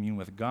right to commune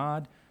with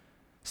God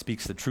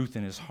speaks the truth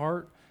in his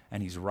heart,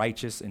 and he's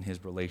righteous in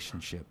his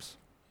relationships.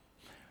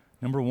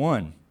 Number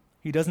one,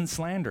 he doesn't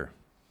slander.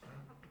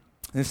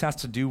 This has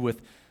to do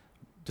with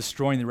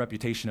destroying the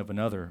reputation of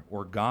another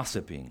or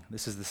gossiping.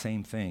 This is the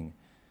same thing.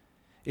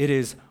 It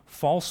is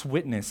false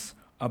witness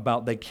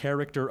about the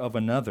character of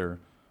another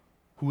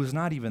who is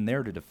not even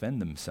there to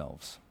defend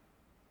themselves.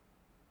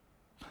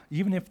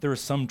 Even if there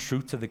is some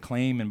truth to the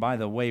claim, and by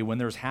the way, when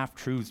there's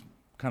half-truths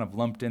kind of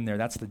lumped in there,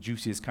 that's the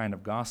juiciest kind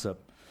of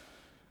gossip.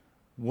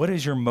 What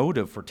is your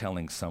motive for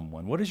telling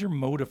someone? What is your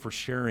motive for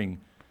sharing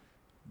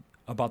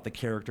about the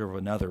character of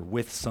another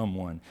with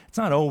someone? It's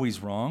not always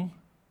wrong,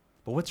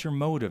 but what's your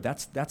motive?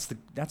 That's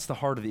the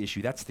heart of the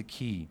issue. That's the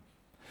key.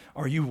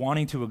 Are you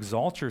wanting to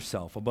exalt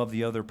yourself above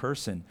the other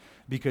person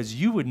because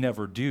you would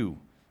never do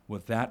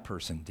what that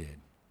person did,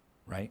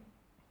 right?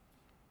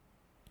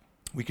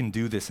 We can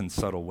do this in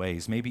subtle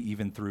ways, maybe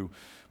even through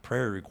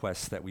prayer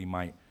requests that we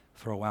might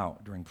throw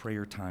out during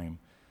prayer time.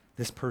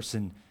 This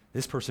person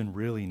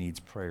really needs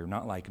prayer,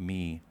 not like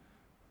me.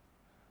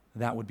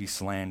 That would be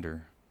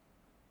slander.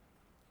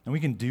 And we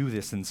can do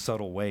this in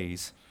subtle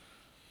ways.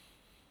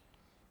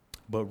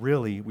 But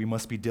really, we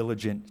must be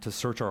diligent to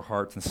search our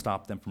hearts and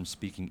stop them from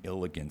speaking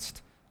ill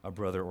against a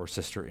brother or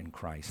sister in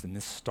Christ. And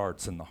this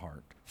starts in the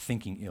heart,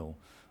 thinking ill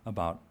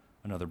about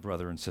another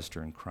brother and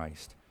sister in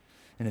Christ.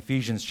 In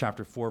Ephesians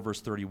chapter 4, verse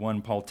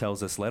 31, Paul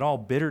tells us, "Let all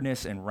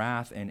bitterness and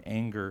wrath and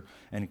anger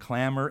and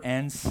clamor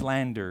and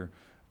slander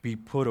be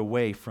put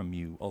away from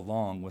you,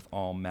 along with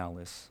all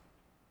malice."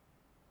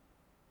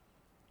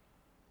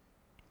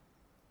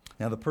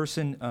 Now, the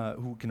person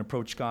who can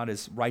approach God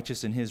is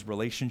righteous in his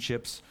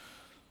relationships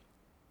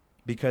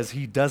because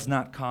he does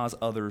not cause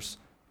others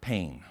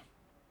pain.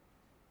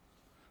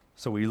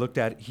 So we looked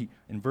at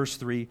in verse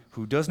 3,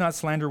 who does not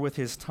slander with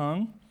his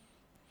tongue,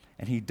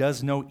 and he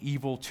does no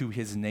evil to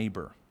his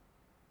neighbor.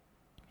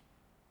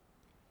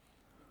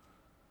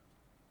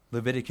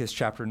 Leviticus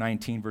chapter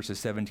 19, verses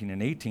 17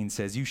 and 18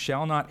 says, "You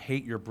shall not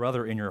hate your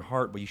brother in your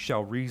heart, but you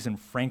shall reason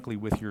frankly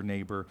with your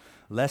neighbor,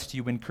 lest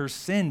you incur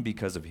sin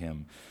because of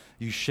him.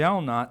 You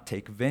shall not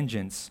take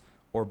vengeance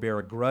or bear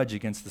a grudge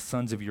against the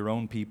sons of your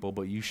own people,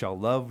 but you shall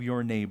love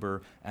your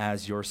neighbor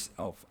as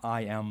yourself.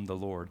 I am the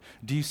Lord."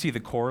 Do you see the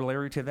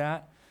corollary to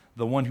that?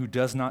 The one who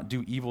does not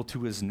do evil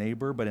to his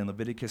neighbor, but in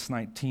Leviticus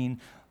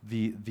 19,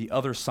 the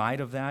other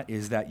side of that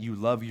is that you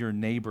love your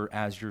neighbor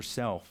as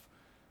yourself.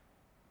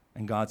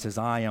 And God says,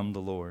 "I am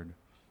the Lord."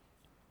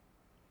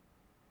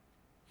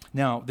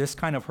 Now, this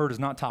kind of hurt is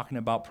not talking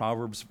about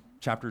Proverbs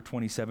chapter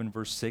 27,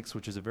 verse 6,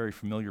 which is a very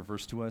familiar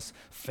verse to us.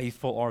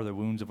 "Faithful are the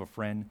wounds of a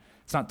friend."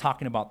 It's not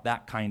talking about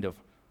that kind of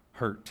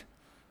hurt.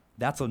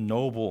 That's a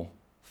noble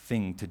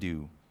thing to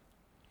do.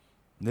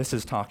 This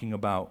is talking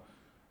about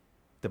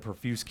the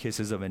profuse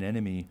kisses of an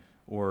enemy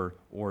or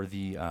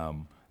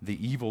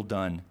the evil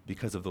done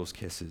because of those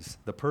kisses.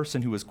 The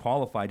person who is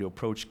qualified to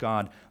approach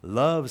God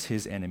loves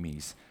his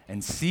enemies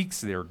and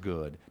seeks their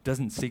good,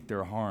 doesn't seek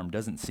their harm,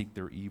 doesn't seek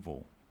their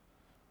evil.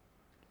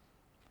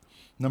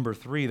 Number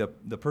 3,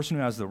 the person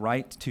who has the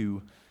right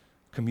to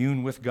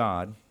commune with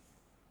God,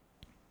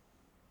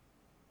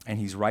 and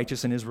he's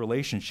righteous in his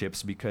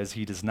relationships because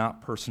he does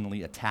not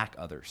personally attack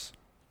others.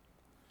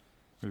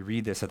 We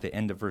read this at the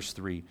end of verse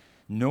 3.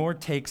 "Nor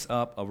takes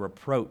up a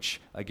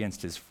reproach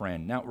against his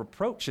friend." Now,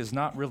 reproach is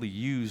not really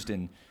used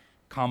in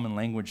common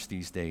language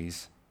these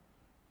days.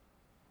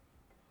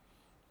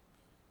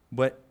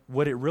 But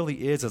what it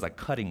really is a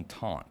cutting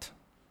taunt.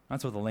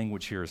 That's what the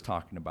language here is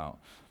talking about.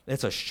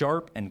 It's a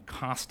sharp and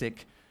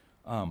caustic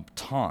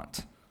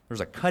taunt.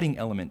 There's a cutting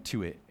element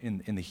to it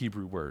in the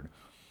Hebrew word.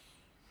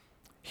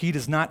 He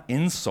does not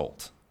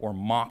insult or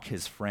mock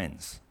his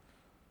friends,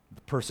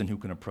 the person who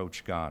can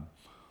approach God.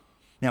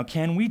 Now,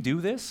 can we do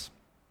this?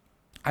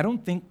 I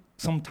don't think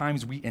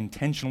sometimes we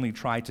intentionally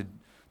try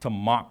to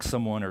mock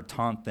someone or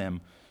taunt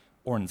them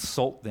or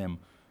insult them,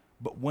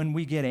 but when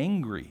we get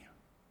angry,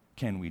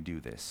 can we do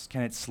this?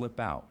 Can it slip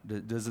out?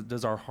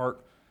 Is our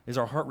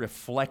heart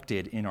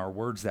reflected in our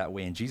words that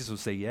way? And Jesus would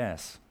say,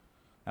 yes.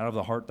 Out of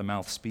the heart, the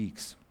mouth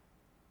speaks.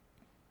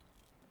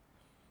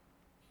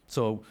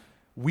 So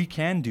we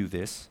can do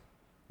this.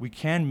 We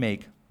can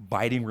make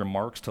biting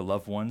remarks to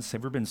loved ones. Have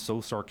you ever been so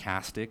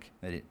sarcastic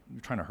that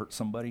you're trying to hurt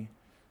somebody?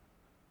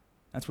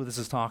 That's what this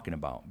is talking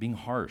about, being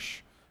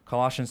harsh.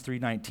 Colossians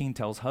 3:19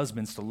 tells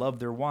husbands to love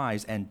their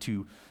wives and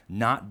to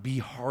not be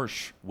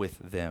harsh with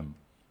them.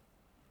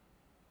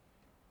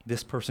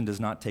 This person does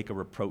not take a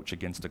reproach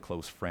against a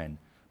close friend.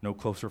 No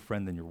closer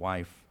friend than your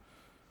wife.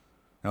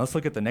 Now let's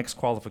look at the next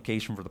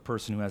qualification for the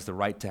person who has the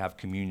right to have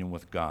communion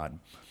with God.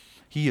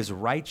 He is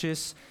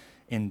righteous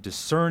in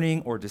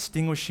discerning or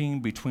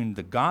distinguishing between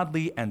the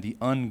godly and the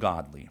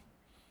ungodly.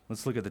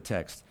 Let's look at the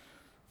text.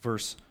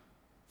 Verse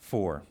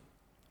 4.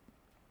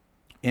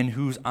 In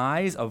whose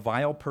eyes a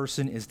vile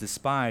person is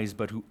despised,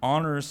 but who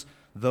honors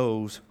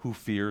those who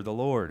fear the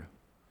Lord.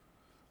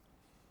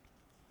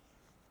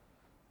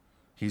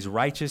 He's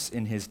righteous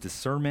in his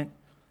discernment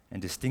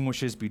and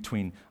distinguishes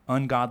between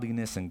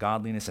ungodliness and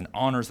godliness and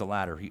honors the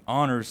latter. He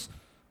honors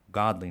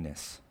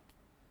godliness.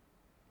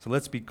 So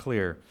let's be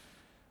clear.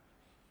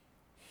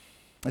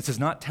 This is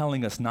not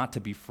telling us not to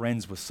be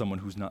friends with someone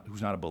who's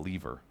not a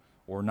believer,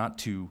 or not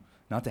to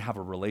have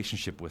a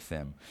relationship with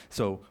them.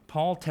 So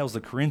Paul tells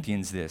the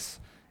Corinthians this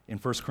in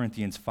 1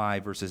 Corinthians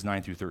 5, verses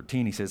 9 through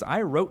 13. He says,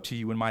 I wrote to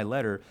you in my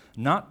letter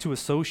not to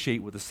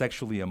associate with the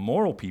sexually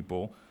immoral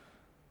people,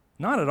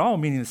 not at all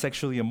meaning the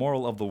sexually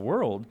immoral of the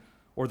world,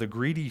 or the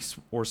greedy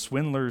or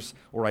swindlers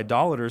or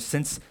idolaters,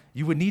 since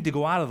you would need to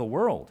go out of the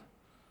world.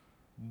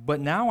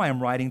 But now I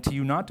am writing to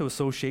you not to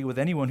associate with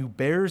anyone who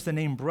bears the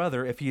name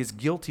brother if he is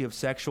guilty of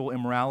sexual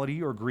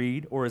immorality or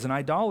greed, or is an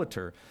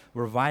idolater,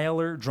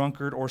 reviler,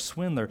 drunkard, or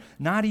swindler,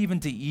 not even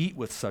to eat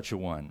with such a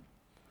one.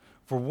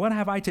 For what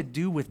have I to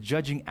do with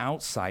judging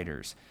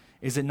outsiders?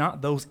 Is it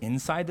not those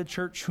inside the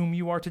church whom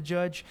you are to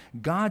judge?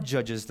 God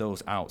judges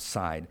those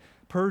outside.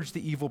 Purge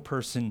the evil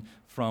person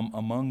from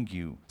among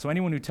you. So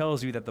anyone who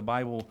tells you that the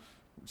Bible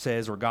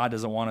says, or God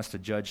doesn't want us to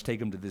judge, take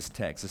them to this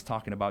text. It's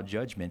talking about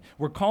judgment.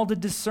 We're called to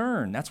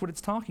discern. That's what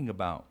it's talking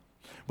about.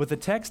 But the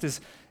text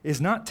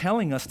is not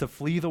telling us to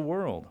flee the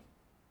world.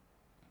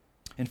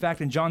 In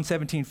fact, in John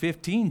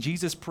 17:15,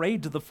 Jesus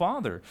prayed to the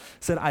Father,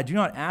 said, I do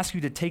not ask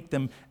you to take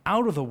them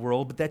out of the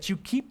world, but that you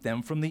keep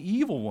them from the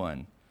evil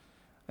one.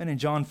 And in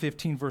John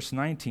 15, verse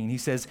 19, he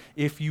says,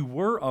 if you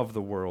were of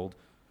the world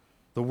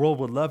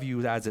would love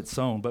you as its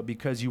own, but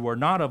because you are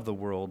not of the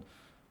world,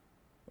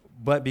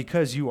 but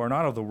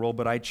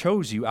I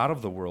chose you out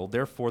of the world,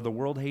 therefore the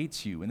world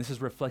hates you. And this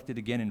is reflected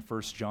again in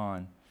 1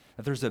 John.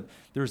 That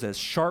there's a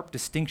sharp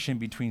distinction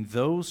between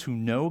those who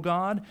know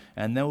God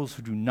and those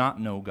who do not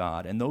know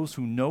God. And those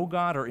who know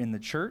God are in the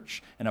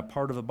church and a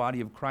part of the body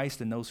of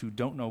Christ, and those who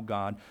don't know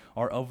God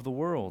are of the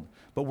world.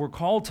 But we're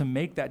called to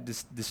make that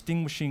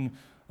distinguishing,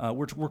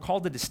 we're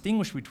called to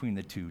distinguish between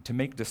the two,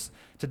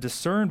 to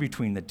discern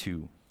between the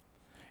two.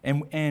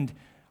 And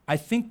I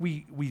think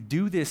we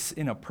do this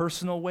in a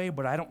personal way,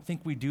 but I don't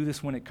think we do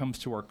this when it comes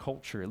to our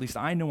culture. At least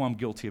I know I'm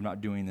guilty of not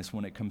doing this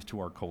when it comes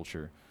to our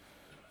culture.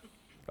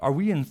 Are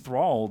we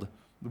enthralled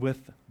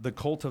with the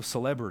cult of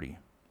celebrity?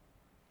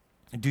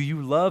 Do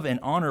you love and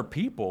honor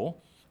people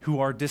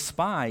who are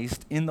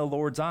despised in the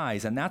Lord's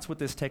eyes? And that's what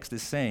this text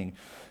is saying.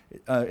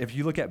 If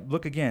you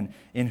look again,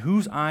 in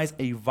whose eyes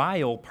a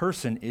vile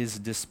person is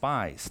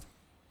despised.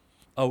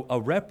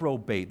 A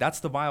reprobate, that's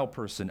the vile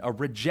person, a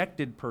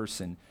rejected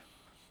person.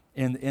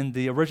 In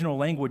the original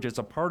language, it's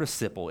a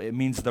participle. It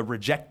means the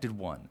rejected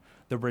one.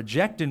 The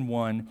rejected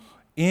one,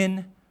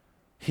 in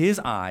his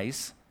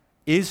eyes,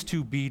 is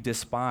to be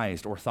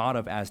despised or thought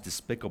of as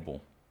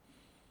despicable.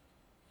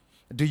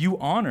 Do you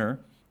honor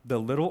the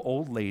little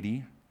old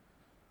lady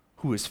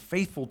who is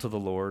faithful to the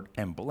Lord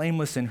and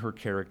blameless in her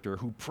character,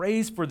 who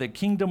prays for the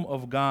kingdom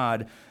of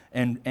God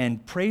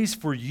and prays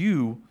for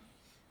you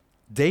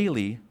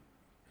daily?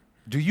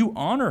 Do you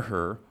honor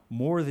her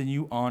more than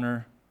you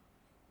honor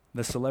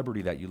the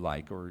celebrity that you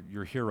like, or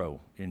your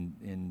hero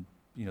in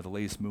the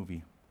latest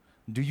movie?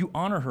 Do you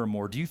honor her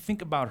more? Do you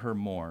think about her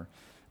more?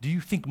 Do you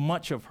think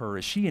much of her?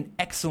 Is she an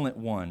excellent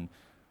one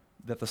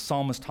that the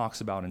psalmist talks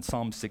about in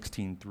Psalm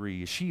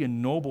 16:3? Is she a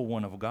noble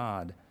one of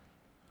God?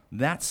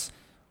 That's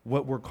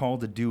what we're called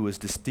to do, is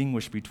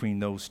distinguish between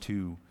those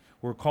two.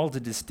 We're called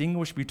to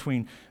distinguish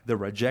between the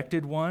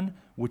rejected one,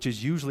 which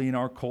is usually in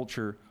our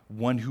culture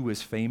one who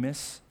is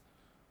famous,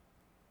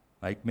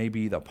 like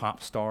maybe the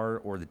pop star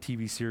or the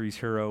TV series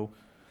hero.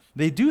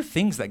 They do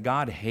things that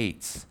God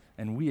hates,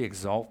 and we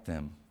exalt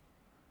them.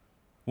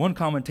 One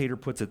commentator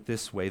puts it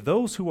this way: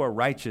 those who are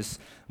righteous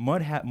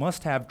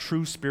must have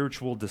true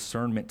spiritual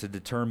discernment to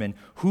determine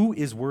who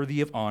is worthy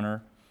of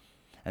honor,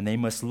 and they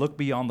must look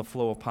beyond the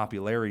flow of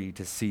popularity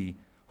to see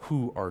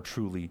who are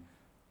truly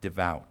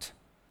devout.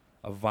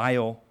 A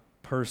vile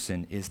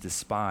person is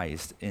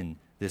despised in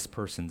this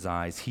person's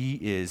eyes. He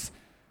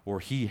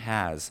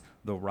has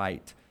the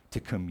right to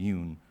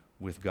commune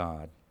with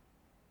God.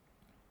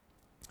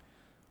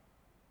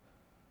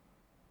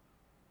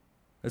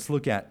 Let's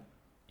look at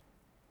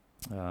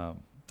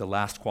the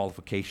last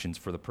qualifications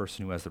for the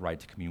person who has the right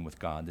to commune with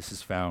God. This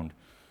is found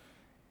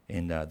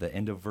in the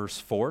end of verse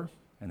 4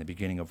 and the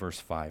beginning of verse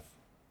 5.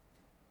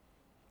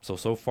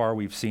 So far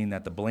we've seen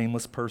that the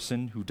blameless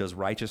person who does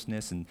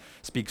righteousness and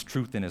speaks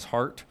truth in his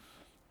heart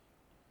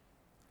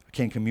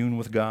can commune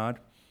with God,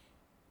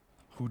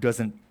 who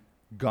doesn't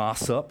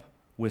gossip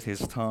with his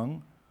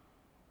tongue,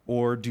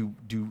 or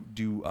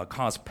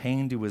cause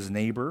pain to his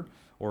neighbor,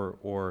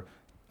 or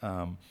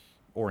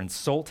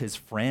insult his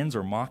friends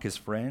or mock his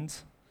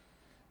friends.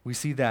 We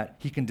see that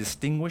he can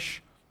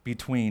distinguish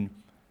between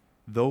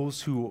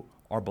those who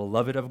are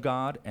beloved of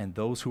God and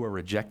those who are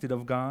rejected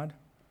of God,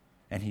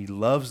 and he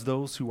loves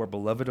those who are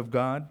beloved of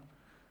God.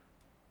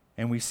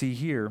 And we see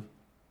here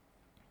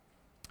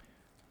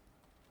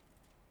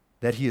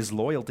that he is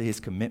loyal to his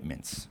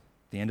commitments.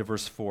 The end of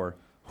verse 4,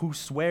 who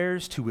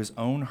swears to his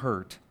own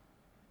hurt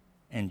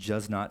and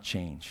does not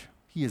change.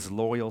 He is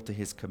loyal to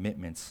his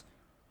commitments.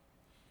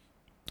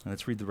 And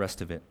let's read the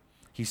rest of it.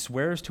 He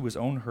swears to his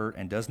own hurt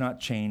and does not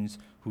change,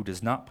 who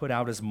does not put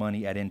out his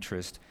money at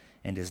interest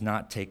and does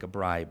not take a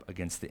bribe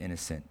against the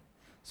innocent.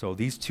 So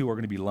these two are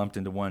going to be lumped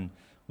into one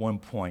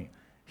point.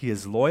 He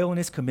is loyal in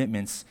his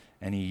commitments,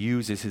 and he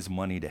uses his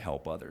money to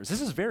help others.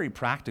 This is very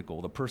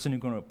practical. The person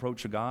who's going to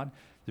approach God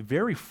is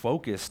very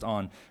focused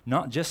on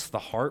not just the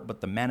heart,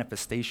 but the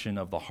manifestation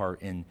of the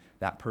heart in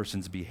that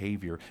person's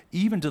behavior,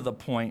 even to the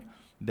point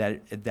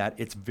that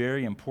it's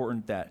very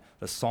important that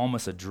the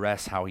psalmist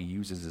address how he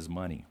uses his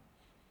money.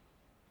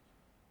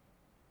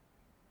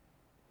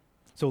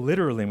 So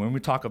literally, when we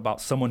talk about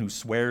someone who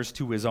swears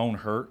to his own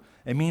hurt,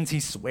 it means he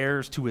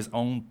swears to his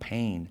own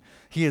pain.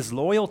 He is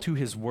loyal to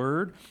his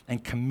word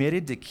and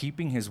committed to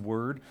keeping his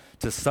word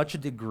to such a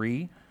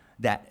degree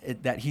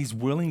that he's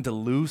willing to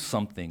lose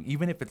something.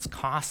 Even if it's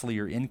costly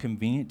or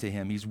inconvenient to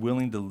him, he's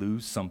willing to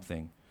lose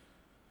something.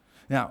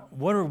 Now,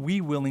 what are we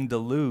willing to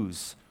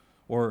lose?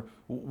 Or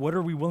what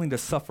are we willing to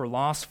suffer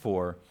loss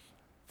for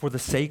the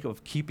sake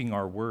of keeping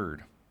our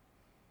word?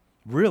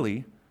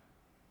 Really,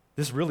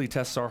 this really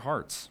tests our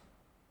hearts.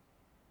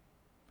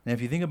 And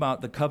if you think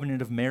about the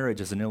covenant of marriage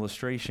as an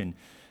illustration,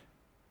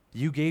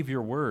 you gave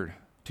your word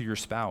to your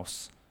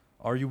spouse.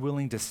 Are you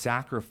willing to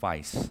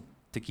sacrifice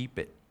to keep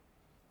it?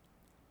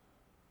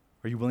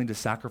 Are you willing to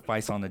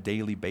sacrifice on a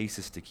daily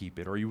basis to keep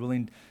it? Are you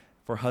willing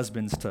for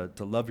husbands to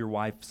love your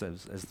wives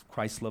as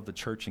Christ loved the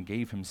church and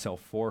gave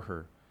himself for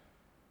her?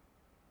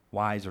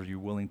 Wives, are you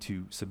willing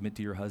to submit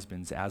to your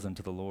husbands as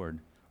unto the Lord?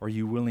 Are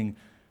you willing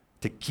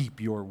to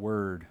keep your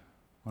word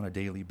on a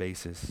daily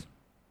basis?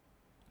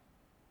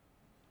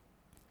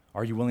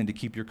 Are you willing to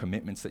keep your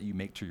commitments that you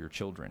make to your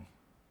children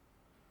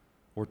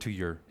or to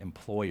your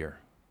employer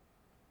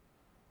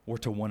or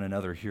to one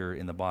another here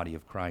in the body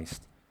of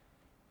Christ?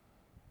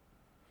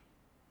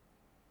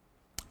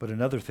 But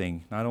another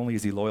thing, not only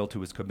is he loyal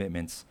to his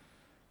commitments,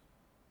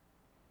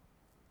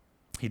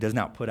 he does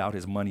not put out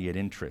his money at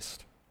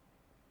interest.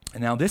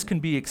 And now this can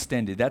be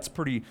extended. That's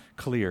pretty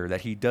clear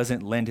that he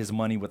doesn't lend his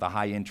money with a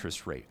high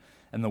interest rate.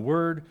 And the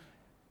word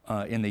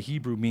in the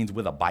Hebrew means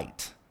with a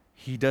bite.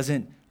 He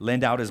doesn't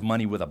lend out his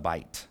money with a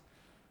bite.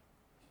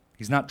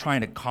 He's not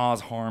trying to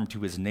cause harm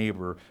to his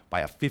neighbor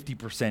by a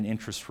 50%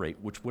 interest rate,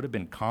 which would have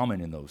been common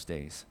in those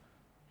days.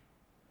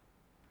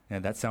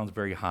 And that sounds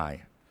very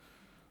high.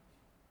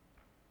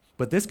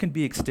 But this can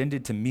be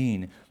extended to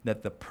mean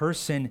that the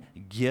person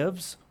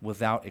gives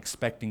without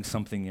expecting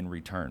something in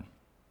return.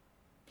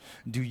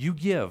 Do you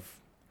give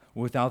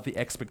without the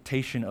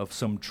expectation of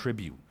some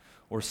tribute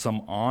or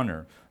some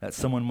honor that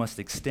someone must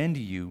extend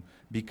to you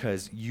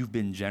because you've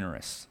been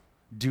generous?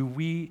 Do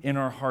we in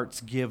our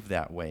hearts give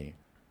that way?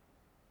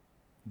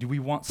 Do we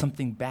want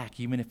something back,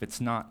 even if it's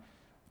not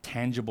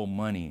tangible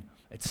money?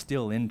 It's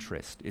still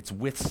interest. It's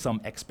with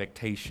some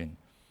expectation.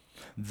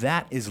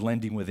 That is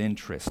lending with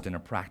interest in a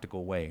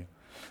practical way.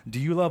 Do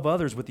you love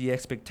others with the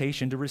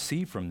expectation to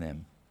receive from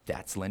them?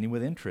 That's lending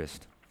with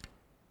interest.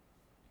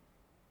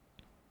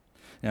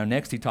 Now,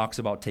 next he talks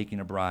about taking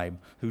a bribe.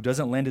 Who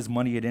doesn't lend his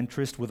money at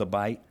interest with a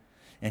bite,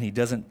 and he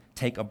doesn't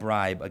take a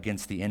bribe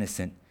against the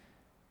innocent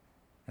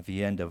at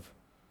the end of,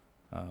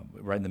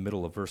 right in the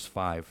middle of verse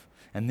 5.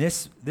 And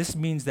this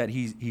means that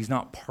he's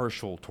not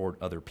partial toward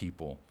other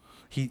people.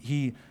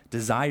 He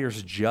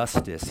desires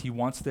justice. He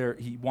wants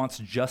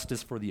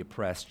justice for the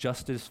oppressed,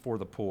 justice for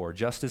the poor,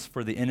 justice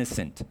for the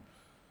innocent.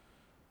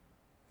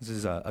 This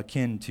is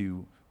akin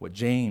to what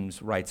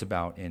James writes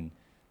about in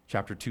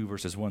chapter 2,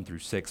 verses 1 through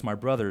 6. My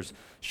brothers,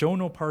 show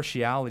no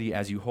partiality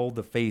as you hold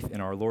the faith in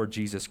our Lord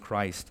Jesus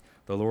Christ,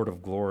 the Lord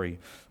of glory.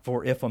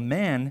 For if a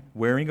man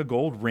wearing a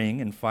gold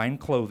ring and fine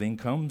clothing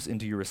comes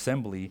into your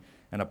assembly,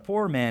 and a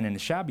poor man in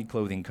shabby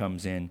clothing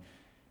comes in,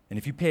 and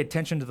if you pay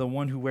attention to the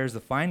one who wears the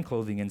fine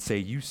clothing and say,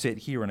 you sit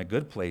here in a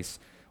good place,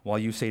 while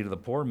you say to the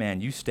poor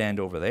man, you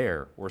stand over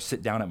there, or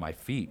sit down at my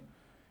feet,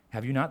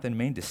 have you not then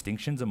made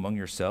distinctions among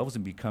yourselves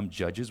and become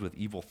judges with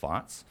evil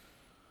thoughts?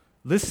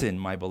 Listen,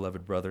 my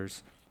beloved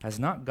brothers, has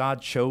not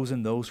God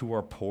chosen those who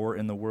are poor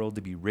in the world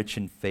to be rich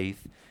in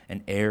faith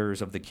and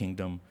heirs of the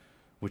kingdom,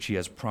 which he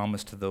has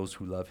promised to those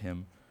who love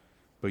him?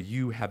 But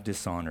you have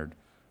dishonored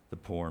the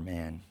poor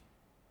man.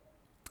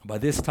 By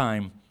this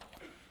time,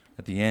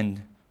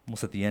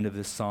 almost at the end of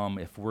this psalm,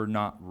 if we're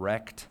not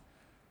wrecked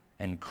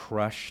and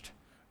crushed,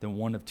 then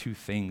one of two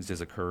things is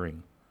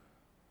occurring.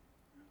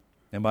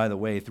 And by the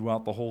way,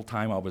 throughout the whole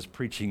time I was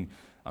preaching,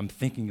 I'm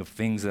thinking of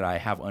things that I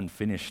have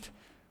unfinished,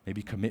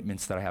 maybe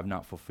commitments that I have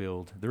not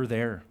fulfilled. They're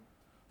there.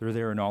 They're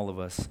there in all of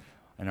us,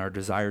 and our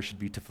desire should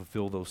be to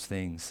fulfill those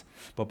things.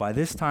 But by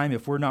this time,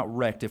 if we're not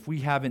wrecked, if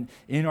we haven't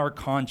in our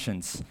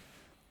conscience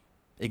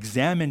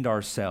examined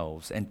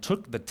ourselves and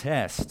took the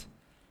test,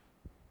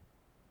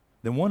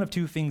 then one of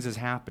two things is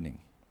happening.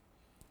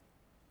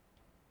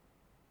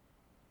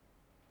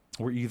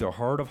 We're either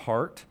hard of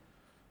heart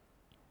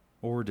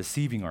or we're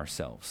deceiving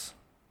ourselves.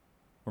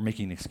 We're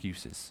making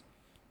excuses.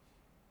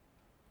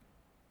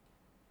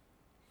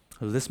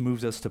 So this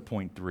moves us to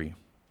point 3.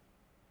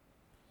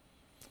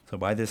 So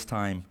by this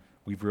time,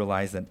 we've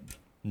realized that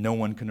no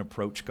one can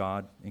approach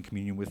God in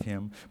communion with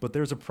him. But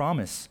there's a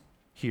promise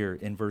here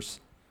in verse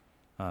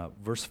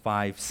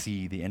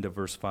 5c, the end of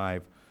verse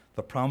 5.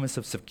 The promise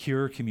of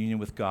secure communion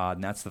with God,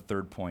 and that's the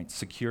third point,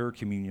 secure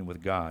communion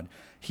with God.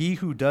 He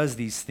who does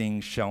these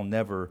things shall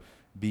never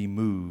be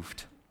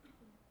moved.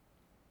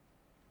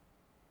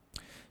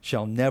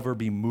 Shall never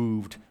be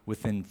moved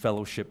within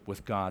fellowship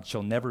with God,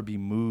 shall never be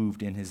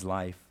moved in his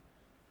life.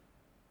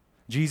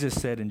 Jesus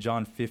said in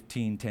John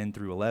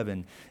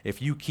 15:10-11,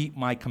 if you keep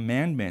my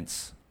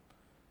commandments,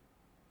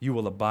 you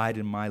will abide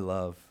in my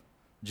love,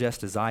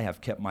 just as I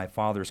have kept my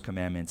Father's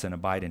commandments and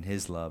abide in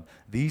his love.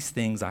 These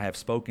things I have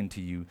spoken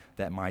to you,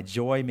 that my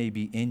joy may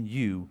be in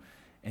you,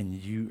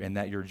 and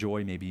that your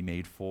joy may be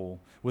made full.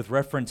 With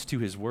reference to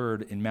his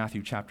word in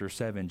Matthew chapter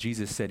 7,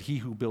 Jesus said, he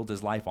who builds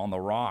his life on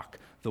the rock,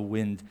 the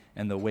wind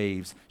and the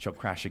waves shall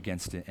crash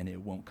against it, and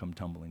it won't come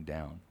tumbling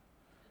down.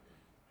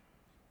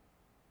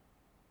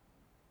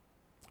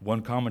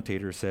 One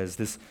commentator says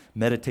this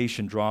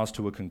meditation draws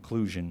to a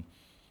conclusion.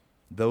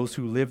 Those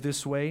who live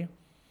this way,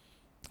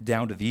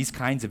 down to these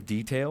kinds of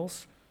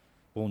details,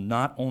 will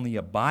not only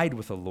abide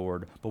with the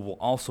Lord, but will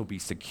also be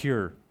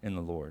secure in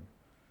the Lord.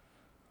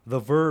 The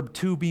verb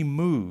to be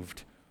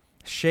moved,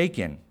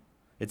 shaken,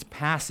 it's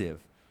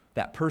passive.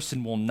 That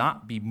person will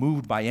not be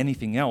moved by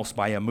anything else,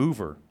 by a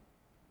mover.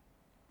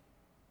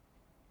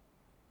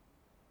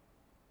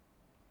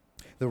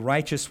 The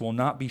righteous will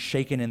not be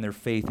shaken in their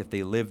faith if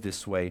they live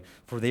this way,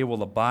 for they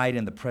will abide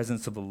in the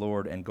presence of the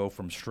Lord and go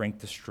from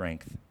strength to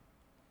strength.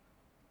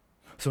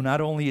 So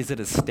not only is it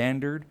a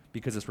standard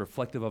because it's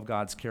reflective of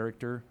God's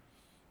character,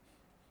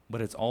 but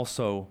it's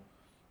also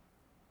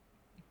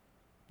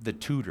the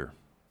tutor.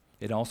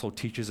 It also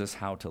teaches us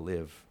how to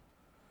live.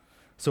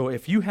 So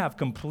if you have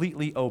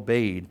completely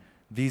obeyed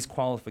these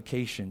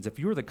qualifications, if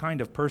you're the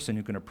kind of person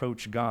who can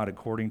approach God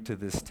according to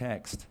this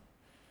text,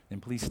 then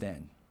please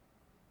stand.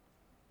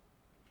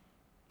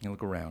 And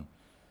look around.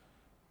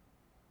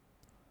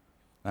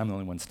 I'm the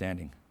only one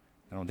standing.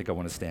 I don't think I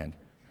want to stand.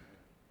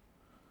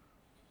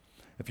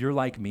 If you're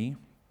like me,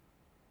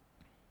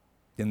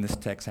 then this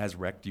text has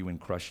wrecked you and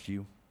crushed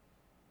you.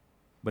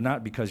 But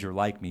not because you're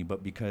like me,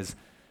 but because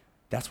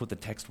that's what the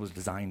text was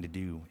designed to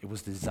do. It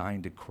was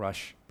designed to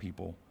crush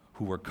people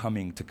who were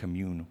coming to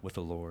commune with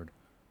the Lord.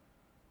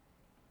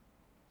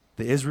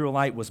 The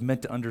Israelite was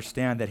meant to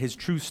understand that his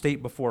true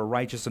state before a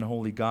righteous and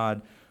holy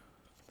God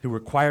who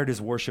required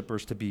his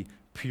worshipers to be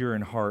pure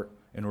in heart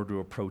in order to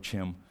approach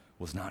him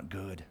was not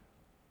good.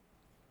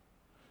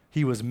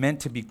 He was meant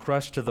to be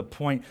crushed to the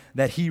point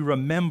that he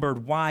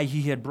remembered why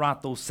he had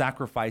brought those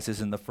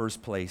sacrifices in the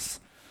first place,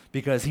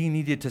 because he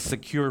needed to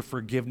secure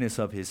forgiveness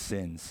of his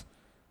sins.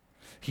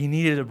 He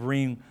needed to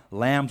bring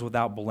lambs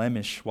without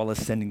blemish while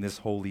ascending this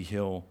holy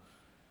hill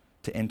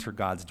to enter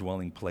God's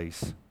dwelling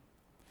place.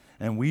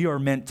 And we are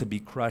meant to be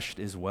crushed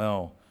as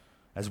well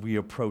as we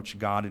approach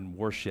God in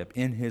worship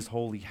in his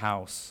holy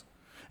house.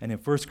 And in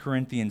 1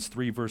 Corinthians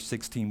 3, verse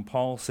 16,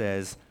 Paul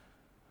says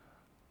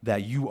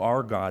that you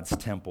are God's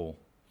temple.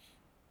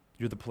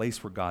 You're the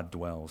place where God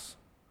dwells.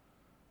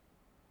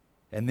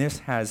 And this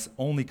has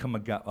only come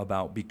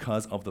about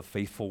because of the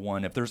faithful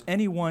one. If there's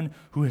anyone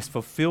who has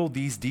fulfilled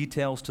these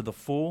details to the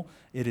full,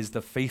 it is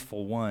the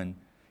faithful one.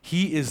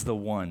 He is the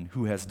one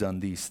who has done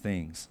these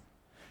things.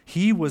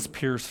 He was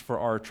pierced for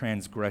our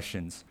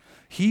transgressions.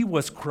 He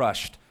was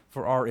crushed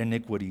for our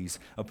iniquities.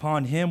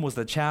 Upon him was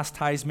the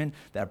chastisement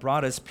that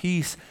brought us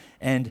peace,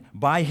 and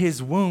by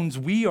his wounds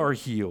we are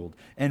healed.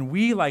 And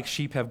we like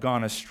sheep have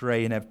gone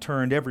astray and have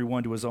turned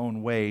everyone to his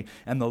own way,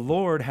 and the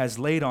Lord has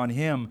laid on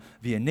him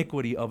the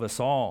iniquity of us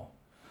all.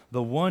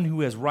 The one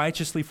who has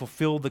righteously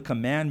fulfilled the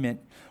commandment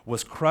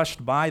was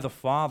crushed by the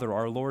Father,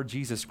 our Lord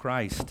Jesus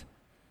Christ.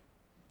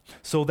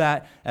 So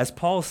that, as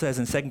Paul says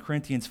in 2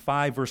 Corinthians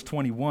 5, verse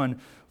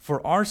 21,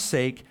 for our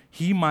sake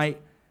he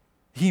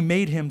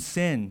made him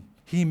sin.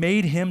 He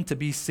made him to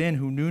be sin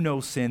who knew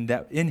no sin,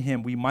 that in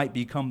him we might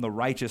become the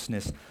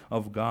righteousness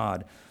of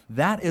God.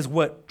 That is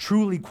what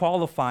truly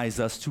qualifies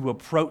us to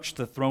approach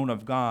the throne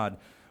of God,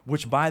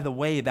 which, by the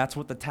way, that's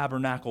what the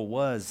tabernacle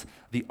was.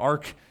 The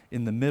ark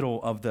in the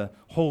middle of the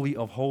Holy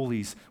of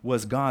Holies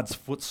was God's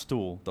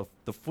footstool,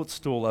 the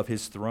footstool of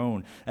his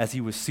throne as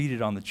he was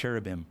seated on the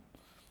cherubim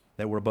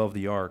that were above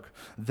the ark.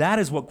 That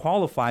is what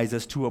qualifies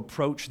us to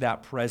approach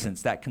that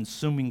presence, that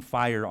consuming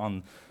fire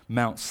on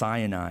Mount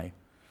Sinai.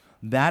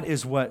 That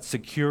is what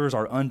secures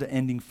our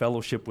unending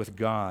fellowship with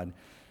God,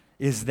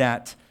 is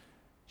that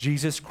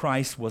Jesus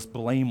Christ was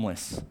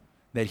blameless,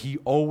 that he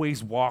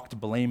always walked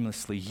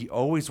blamelessly, he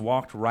always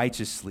walked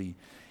righteously,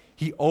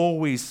 he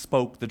always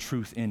spoke the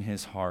truth in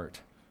his heart.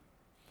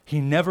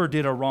 He never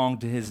did a wrong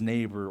to his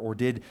neighbor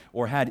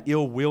or had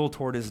ill will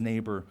toward his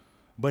neighbor,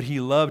 but he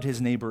loved his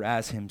neighbor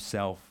as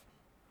himself.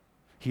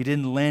 He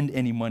didn't lend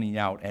any money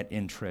out at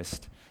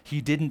interest. He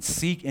didn't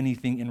seek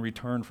anything in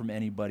return from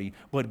anybody,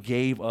 but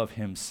gave of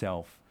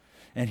himself.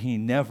 And he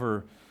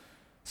never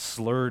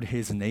slurred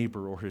his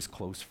neighbor or his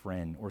close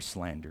friend or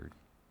slandered.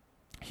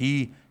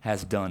 He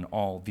has done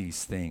all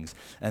these things.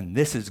 And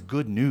this is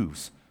good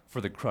news for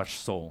the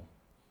crushed soul.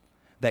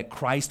 that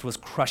Christ was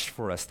crushed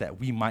for us that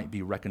we might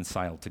be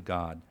reconciled to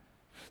God.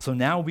 So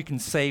now we can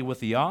say with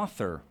the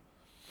author,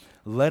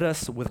 let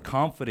us with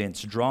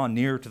confidence draw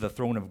near to the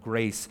throne of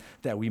grace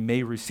that we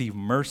may receive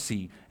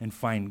mercy and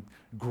find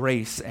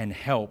grace and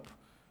help,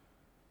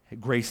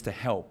 grace to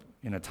help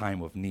in a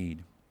time of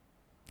need.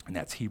 And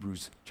that's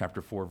Hebrews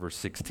chapter 4, verse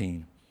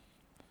 16.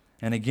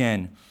 And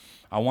again,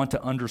 I want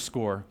to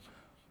underscore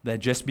that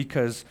just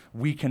because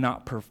we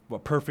cannot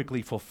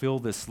perfectly fulfill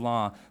this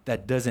law,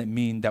 that doesn't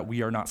mean that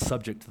we are not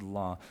subject to the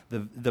law.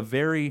 The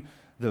very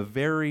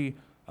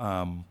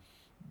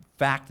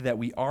fact that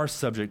we are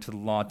subject to the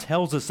law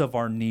tells us of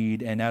our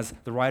need, and as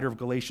the writer of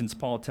Galatians,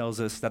 Paul, tells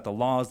us that the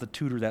law is the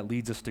tutor that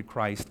leads us to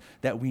Christ,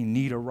 that we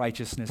need a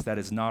righteousness that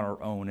is not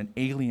our own, an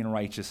alien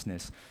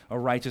righteousness, a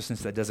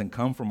righteousness that doesn't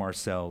come from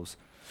ourselves,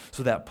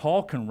 so that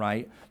Paul can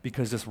write,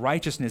 because this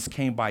righteousness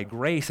came by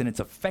grace and it's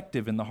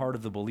effective in the heart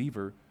of the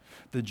believer.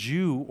 The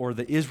Jew or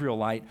the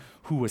Israelite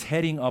who was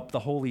heading up the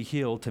holy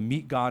hill to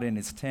meet God in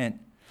his tent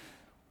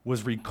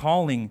was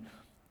recalling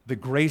the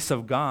grace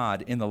of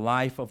God in the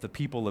life of the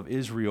people of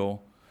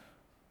Israel,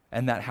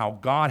 and that how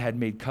God had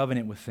made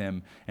covenant with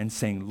them and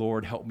saying,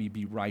 Lord, help me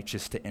be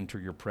righteous to enter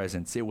your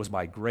presence. It was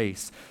by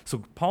grace.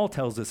 So Paul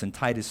tells us in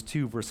Titus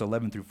 2, verse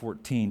 11 through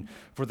 14,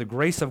 for the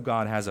grace of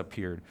God has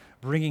appeared,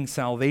 bringing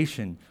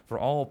salvation for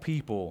all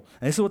people.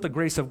 And this is what the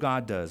grace of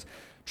God does,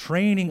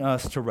 training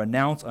us to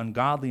renounce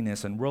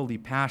ungodliness and worldly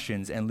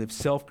passions and live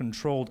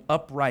self-controlled,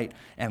 upright,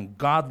 and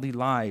godly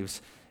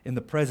lives in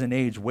the present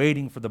age,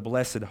 waiting for the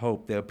blessed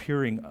hope, the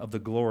appearing of the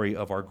glory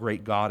of our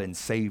great God and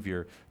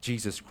Savior,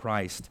 Jesus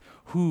Christ,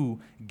 who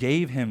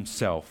gave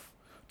himself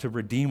to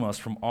redeem us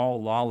from all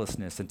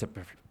lawlessness and to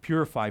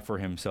purify for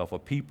himself a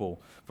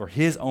people for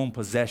his own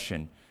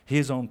possession,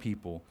 his own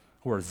people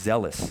who are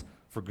zealous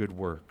for good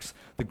works.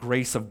 The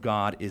grace of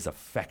God is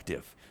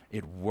effective.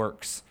 It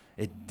works.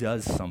 It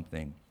does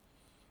something.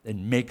 It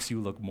makes you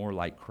look more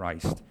like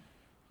Christ.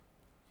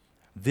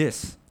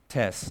 This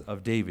test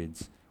of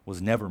David's was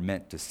never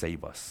meant to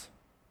save us.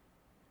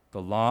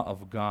 The law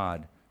of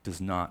God does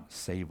not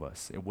save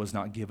us. It was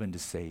not given to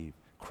save.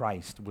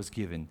 Christ was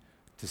given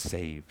to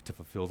save, to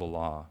fulfill the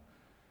law,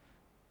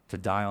 to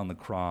die on the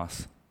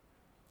cross,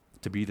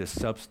 to be the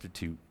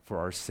substitute for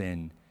our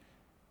sin,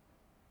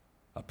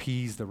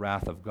 appease the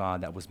wrath of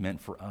God that was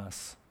meant for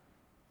us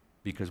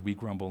because we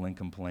grumble and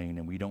complain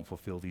and we don't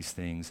fulfill these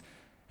things.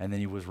 And then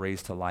he was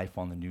raised to life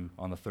on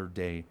the third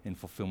day in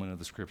fulfillment of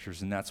the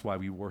scriptures. And that's why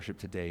we worship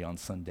today on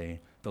Sunday,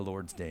 the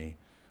Lord's Day,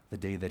 the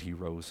day that he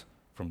rose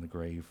from the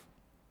grave.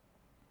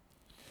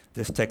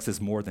 This text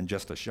is more than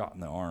just a shot in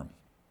the arm.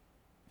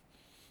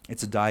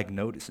 It's a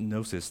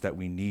diagnosis that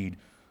we need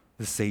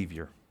the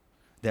Savior,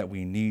 that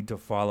we need to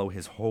follow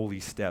his holy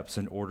steps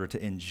in order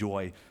to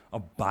enjoy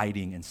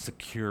abiding and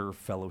secure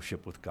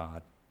fellowship with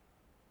God.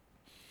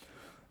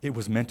 It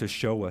was meant to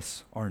show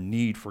us our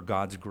need for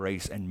God's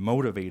grace and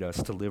motivate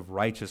us to live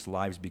righteous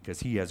lives because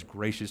he has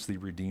graciously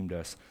redeemed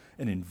us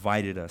and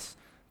invited us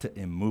to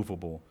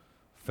immovable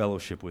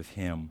fellowship with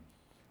him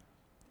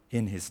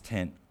in his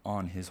tent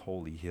on his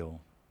holy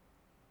hill.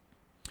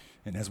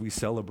 And as we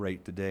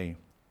celebrate today,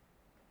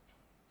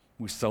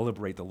 we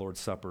celebrate the Lord's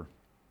Supper.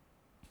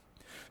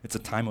 It's a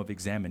time of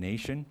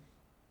examination,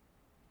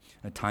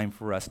 a time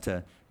for us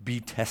to be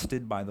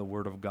tested by the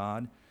Word of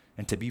God,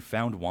 and to be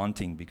found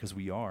wanting, because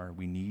we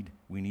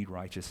need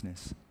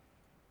righteousness.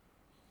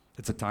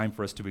 It's a time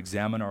for us to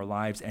examine our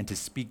lives and to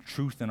speak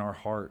truth in our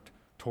heart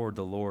toward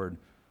the Lord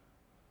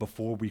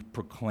before we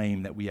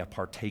proclaim that we have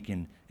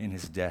partaken in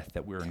his death,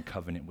 that we're in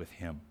covenant with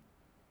him.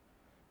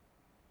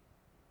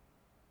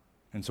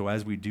 And so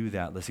as we do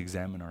that, let's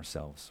examine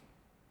ourselves.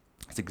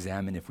 Let's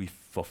examine if we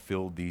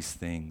fulfilled these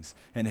things.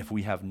 And if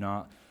we have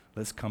not,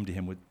 let's come to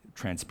him with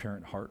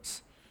transparent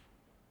hearts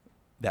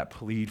that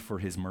plead for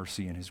his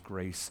mercy and his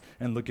grace,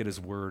 and look at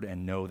his word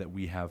and know that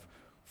we have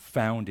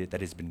found it, that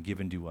has been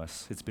given to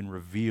us. It's been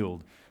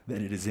revealed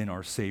that it is in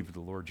our Savior, the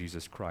Lord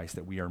Jesus Christ,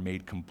 that we are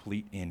made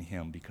complete in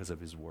him because of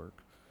his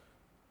work.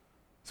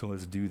 So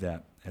let's do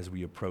that as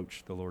we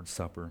approach the Lord's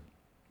Supper.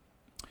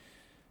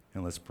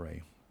 And let's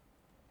pray.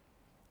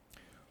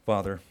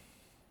 Father,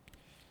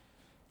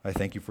 I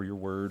thank you for your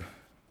word.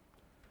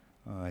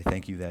 I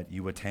thank you that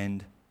you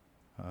attend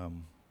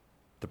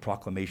the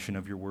proclamation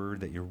of your word,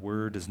 that your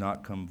word does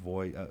not come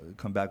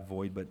back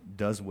void, but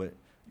does what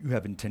you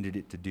have intended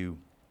it to do.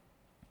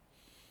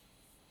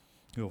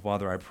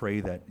 Father, I pray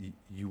that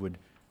you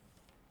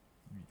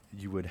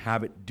would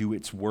have it do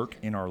its work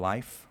in our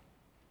life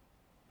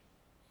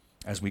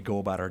as we go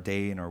about our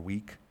day and our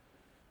week,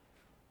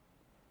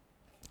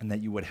 and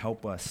that you would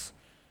help us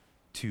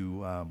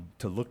to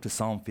look to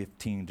Psalm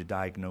 15 to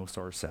diagnose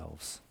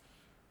ourselves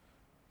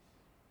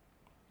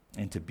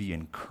and to be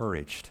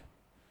encouraged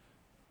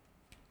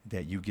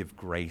that you give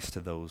grace to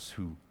those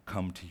who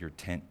come to your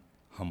tent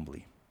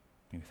humbly.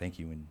 We thank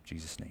you in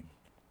Jesus' name.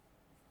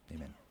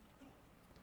 Amen.